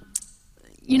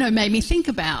 you know, made me think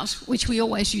about, which we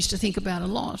always used to think about a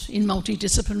lot in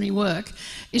multidisciplinary work,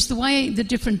 is the way the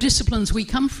different disciplines we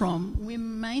come from. We're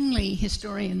mainly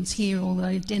historians here,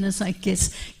 although Dennis, I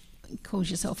guess, calls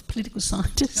yourself political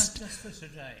scientist. Just for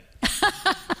today.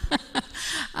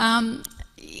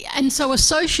 And so a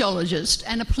sociologist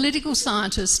and a political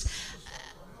scientist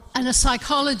and a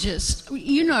psychologist,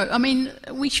 you know, I mean,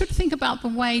 we should think about the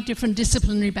way different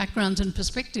disciplinary backgrounds and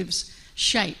perspectives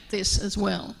shape this as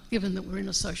well, given that we're in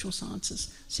a social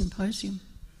sciences symposium.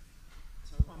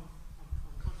 So I'm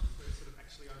conscious we're sort of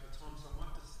actually over time, so I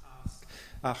might just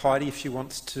ask Heidi if she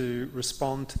wants to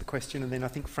respond to the question, and then I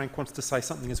think Frank wants to say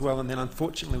something as well, and then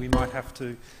unfortunately we might have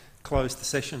to close the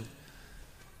session.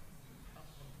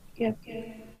 Yeah.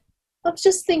 I was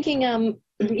just thinking,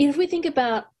 if we think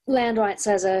about land rights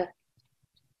as a,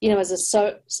 you know, as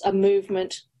a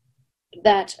movement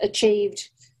that achieved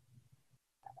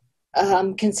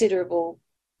considerable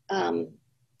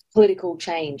political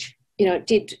change. You know, it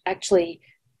did actually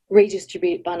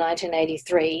redistribute by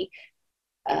 1983,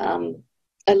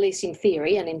 at least in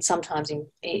theory and in sometimes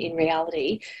in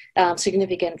reality,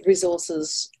 significant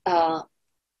resources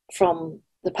from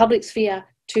the public sphere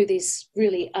to this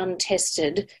really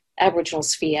untested Aboriginal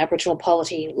sphere, Aboriginal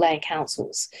polity land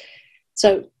councils.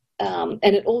 So, and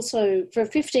it also, for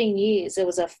 15 years, there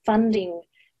was a funding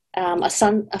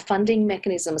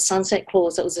mechanism, a sunset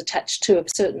clause that was attached to a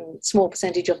certain small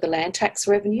percentage of the land tax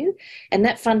revenue, and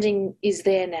that funding is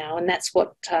there now, and that's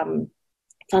what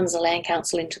funds the Land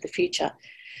Council into the future.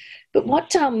 But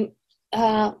what you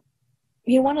know,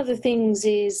 one of the things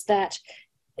is that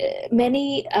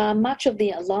much of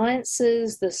the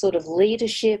alliances, the sort of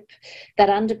leadership that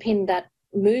underpin that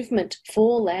movement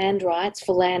for land rights,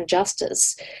 for land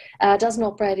justice, doesn't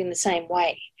operate in the same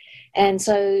way. And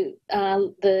so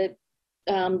the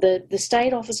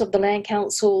State Office of the Land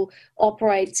Council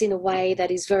operates in a way that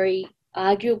is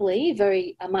arguably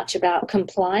very much about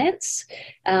compliance.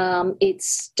 It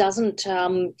doesn't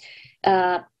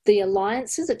the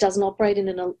alliances, it doesn't operate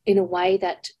in a way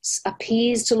that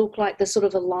appears to look like the sort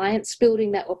of alliance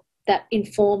building that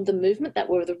informed the movement, that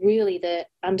were really the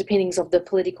underpinnings of the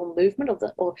political movement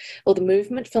or the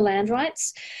movement for land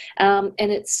rights. And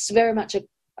it's very much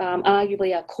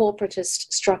arguably a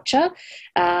corporatist structure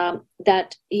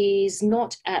that is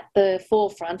not at the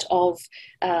forefront of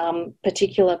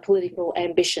particular political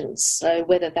ambitions. So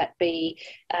whether that be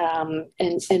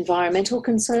environmental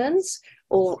concerns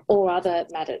or other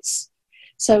matters.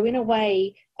 So in a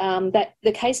way, that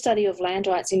the case study of land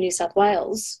rights in New South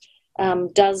Wales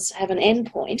does have an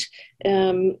endpoint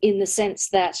in the sense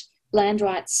that land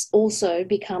rights also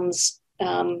becomes,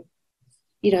 it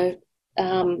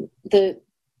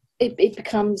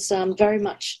becomes very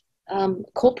much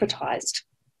corporatised.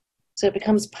 So it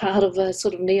becomes part of a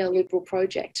sort of neoliberal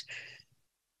project.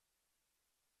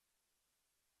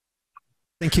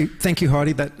 Thank you,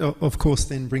 Heidi. That, of course,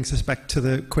 then brings us back to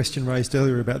the question raised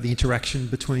earlier about the interaction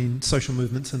between social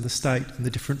movements and the state and the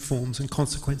different forms and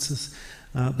consequences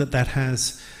that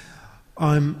has.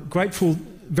 I'm grateful,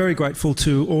 very grateful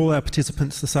to all our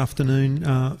participants this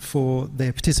afternoon for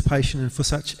their participation and for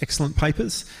such excellent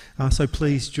papers. So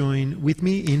please join with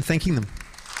me in thanking them.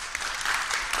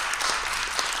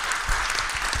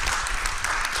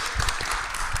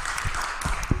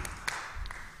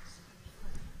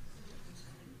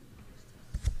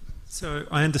 So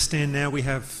I understand now we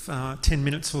have 10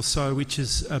 minutes or so, which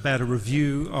is about a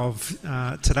review of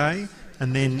today,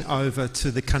 and then over to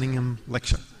the Cunningham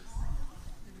lecture.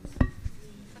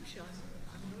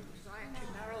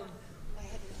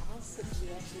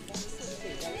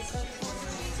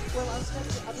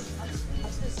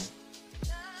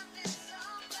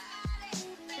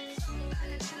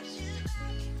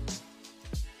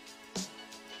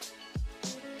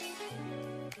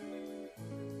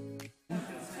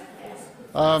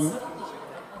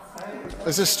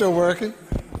 Is this still working?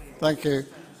 Thank you.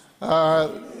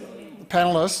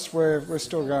 Panellists, we're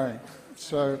still going.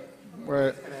 So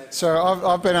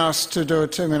I've been asked to do a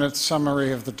 2-minute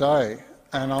summary of the day,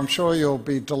 and I'm sure you'll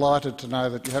be delighted to know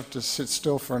that you have to sit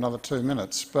still for another 2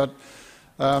 minutes. But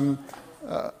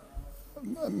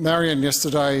Marion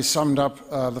yesterday summed up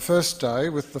the first day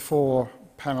with the 4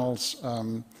 panels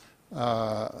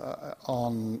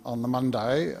on the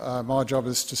Monday. My job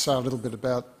is to say a little bit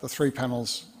about the 3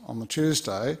 panels on the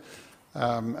Tuesday,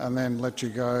 and then let you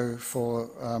go for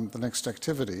the next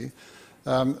activity.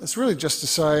 It's really just to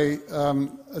say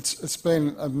it's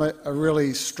been a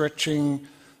really stretching,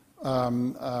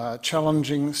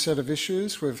 challenging set of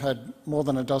issues. We've had more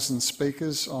than a dozen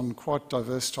speakers on quite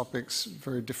diverse topics,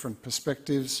 very different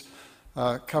perspectives,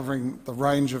 covering the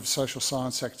range of social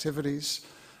science activities.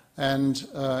 And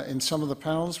in some of the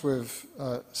panels, we've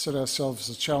set ourselves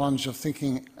the challenge of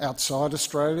thinking outside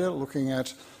Australia, looking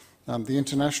at the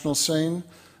international scene.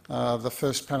 The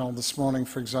first panel this morning,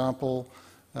 for example,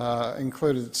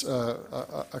 included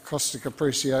a caustic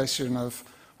appreciation of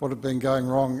what had been going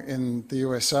wrong in the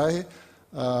USA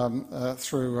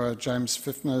through James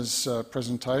Fiffner's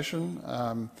presentation,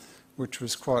 which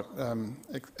was quite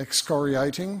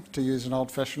excoriating, to use an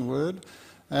old-fashioned word.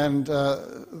 And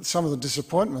some of the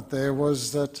disappointment there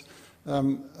was that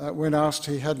when asked,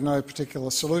 he had no particular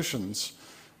solutions.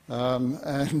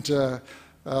 The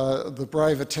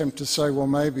brave attempt to say, well,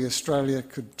 maybe Australia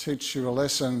could teach you a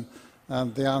lesson,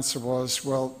 the answer was,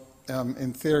 well,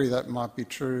 in theory that might be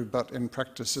true, but in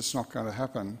practice it's not going to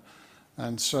happen.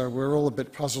 And so we're all a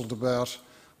bit puzzled about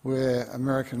where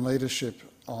American leadership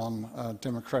on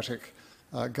democratic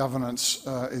governance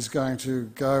is going to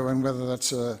go, and whether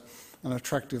that's an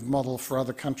attractive model for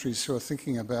other countries who are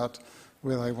thinking about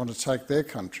where they want to take their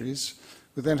countries.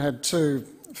 We then had 2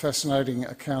 fascinating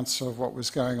accounts of what was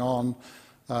going on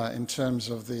in terms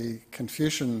of the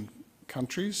Confucian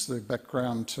countries, the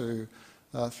background to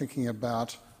thinking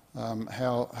about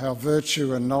how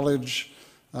virtue and knowledge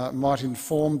might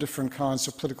inform different kinds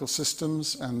of political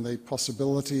systems, and the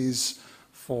possibilities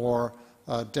for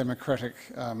democratic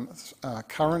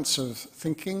currents of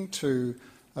thinking to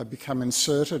become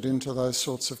inserted into those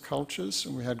sorts of cultures.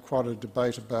 And we had quite a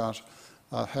debate about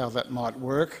how that might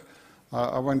work.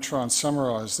 I won't try and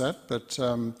summarise that, but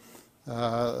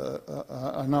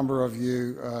a number of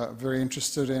you are very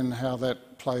interested in how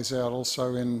that plays out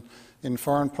also in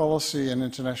foreign policy and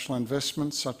international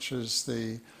investment, such as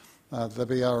the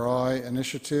BRI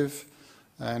initiative,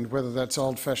 and whether that's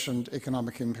old-fashioned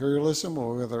economic imperialism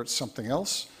or whether it's something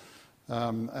else,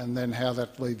 and then how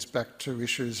that leads back to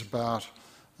issues about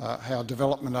how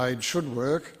development aid should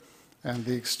work and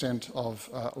the extent of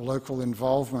local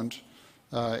involvement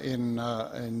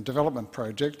in development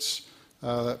projects,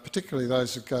 particularly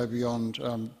those that go beyond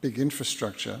big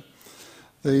infrastructure.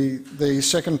 The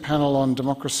second panel on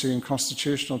democracy and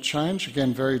constitutional change,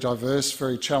 again very diverse,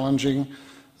 very challenging,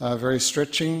 very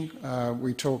stretching.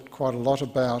 We talked quite a lot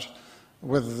about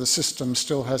whether the system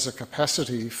still has a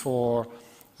capacity for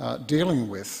dealing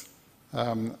with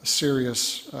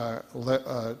serious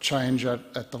change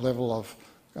at the level of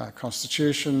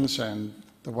constitutions and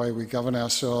the way we govern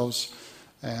ourselves.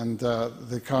 And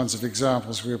the kinds of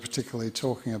examples we were particularly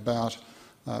talking about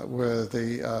were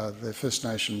the First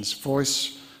Nations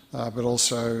voice, but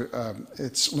also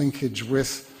its linkage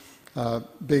with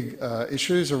big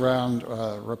issues around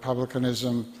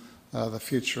republicanism, the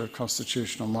future of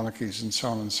constitutional monarchies, and so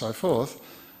on and so forth.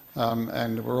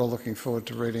 And we're all looking forward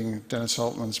to reading Dennis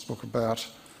Altman's book about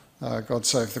God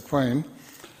Save the Queen.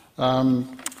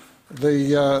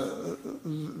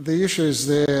 The issues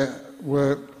there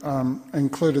were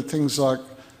included things like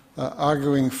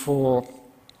arguing for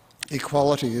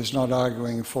equality is not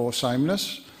arguing for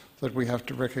sameness, that we have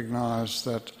to recognise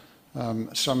that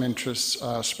some interests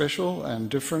are special and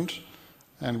different,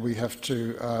 and we have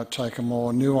to take a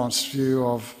more nuanced view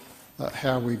of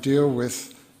how we deal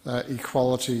with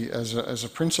equality as a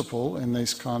principle in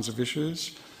these kinds of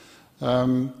issues.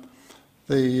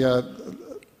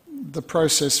 The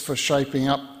process for shaping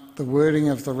up the wording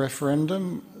of the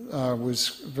referendum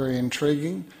was very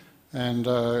intriguing, and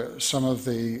some of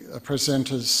the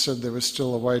presenters said there was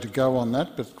still a way to go on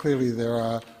that, but clearly there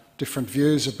are different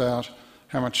views about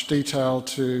how much detail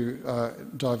to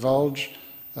divulge,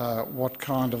 what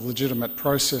kind of legitimate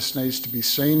process needs to be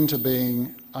seen to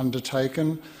being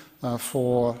undertaken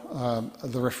for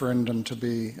the referendum to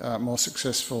be more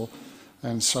successful,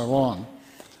 and so on.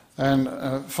 And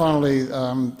finally,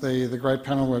 the great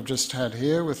panel we've just had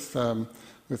here with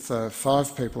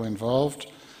 5 people involved,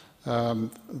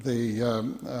 the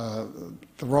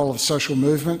role of social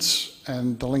movements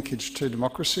and the linkage to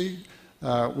democracy.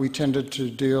 We tended to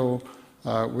deal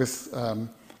with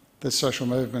the social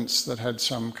movements that had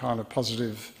some kind of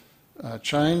positive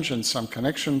change and some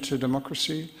connection to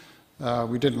democracy.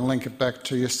 We didn't link it back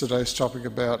to yesterday's topic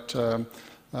about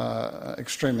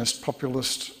extremist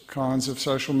populist kinds of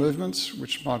social movements,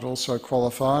 which might also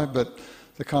qualify, but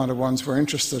the kind of ones we're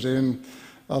interested in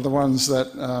are the ones that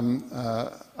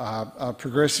are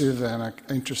progressive and are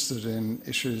interested in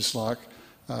issues like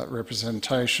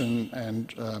representation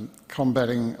and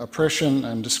combating oppression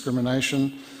and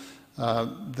discrimination.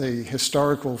 The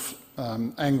historical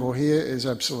angle here is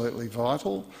absolutely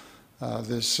vital.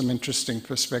 There's some interesting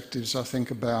perspectives, I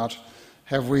think, about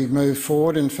have we moved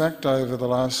forward, in fact, over the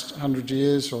last 100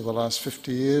 years or the last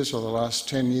 50 years or the last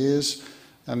 10 years?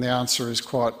 And the answer is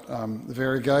quite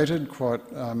variegated, quite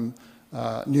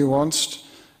nuanced.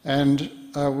 And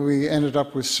we ended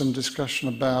up with some discussion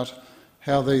about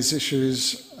how these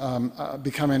issues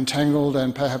become entangled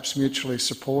and perhaps mutually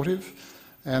supportive,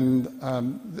 and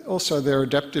also their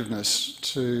adaptiveness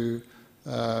to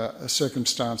a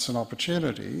circumstance and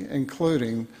opportunity,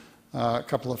 including a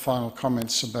couple of final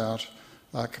comments about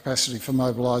capacity for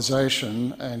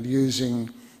mobilisation and using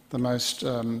the most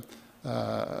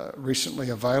recently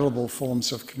available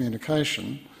forms of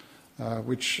communication,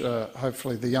 which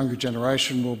hopefully the younger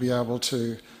generation will be able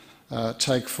to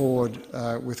take forward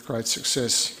with great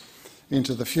success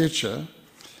into the future.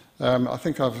 I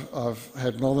think I've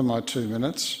had more than my 2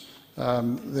 minutes.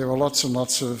 There were lots and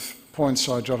lots of points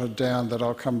I jotted down that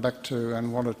I'll come back to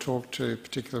and want to talk to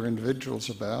particular individuals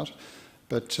about.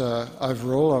 But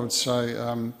overall, I would say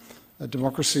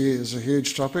democracy is a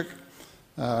huge topic.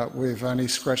 We've only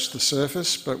scratched the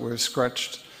surface, but we've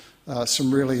scratched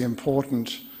some really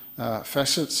important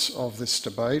facets of this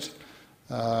debate.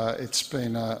 It's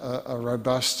been a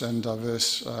robust and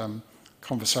diverse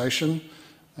conversation,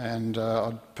 and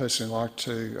I'd personally like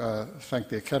to thank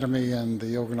the Academy and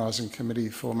the organising committee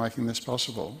for making this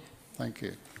possible. Thank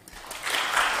you.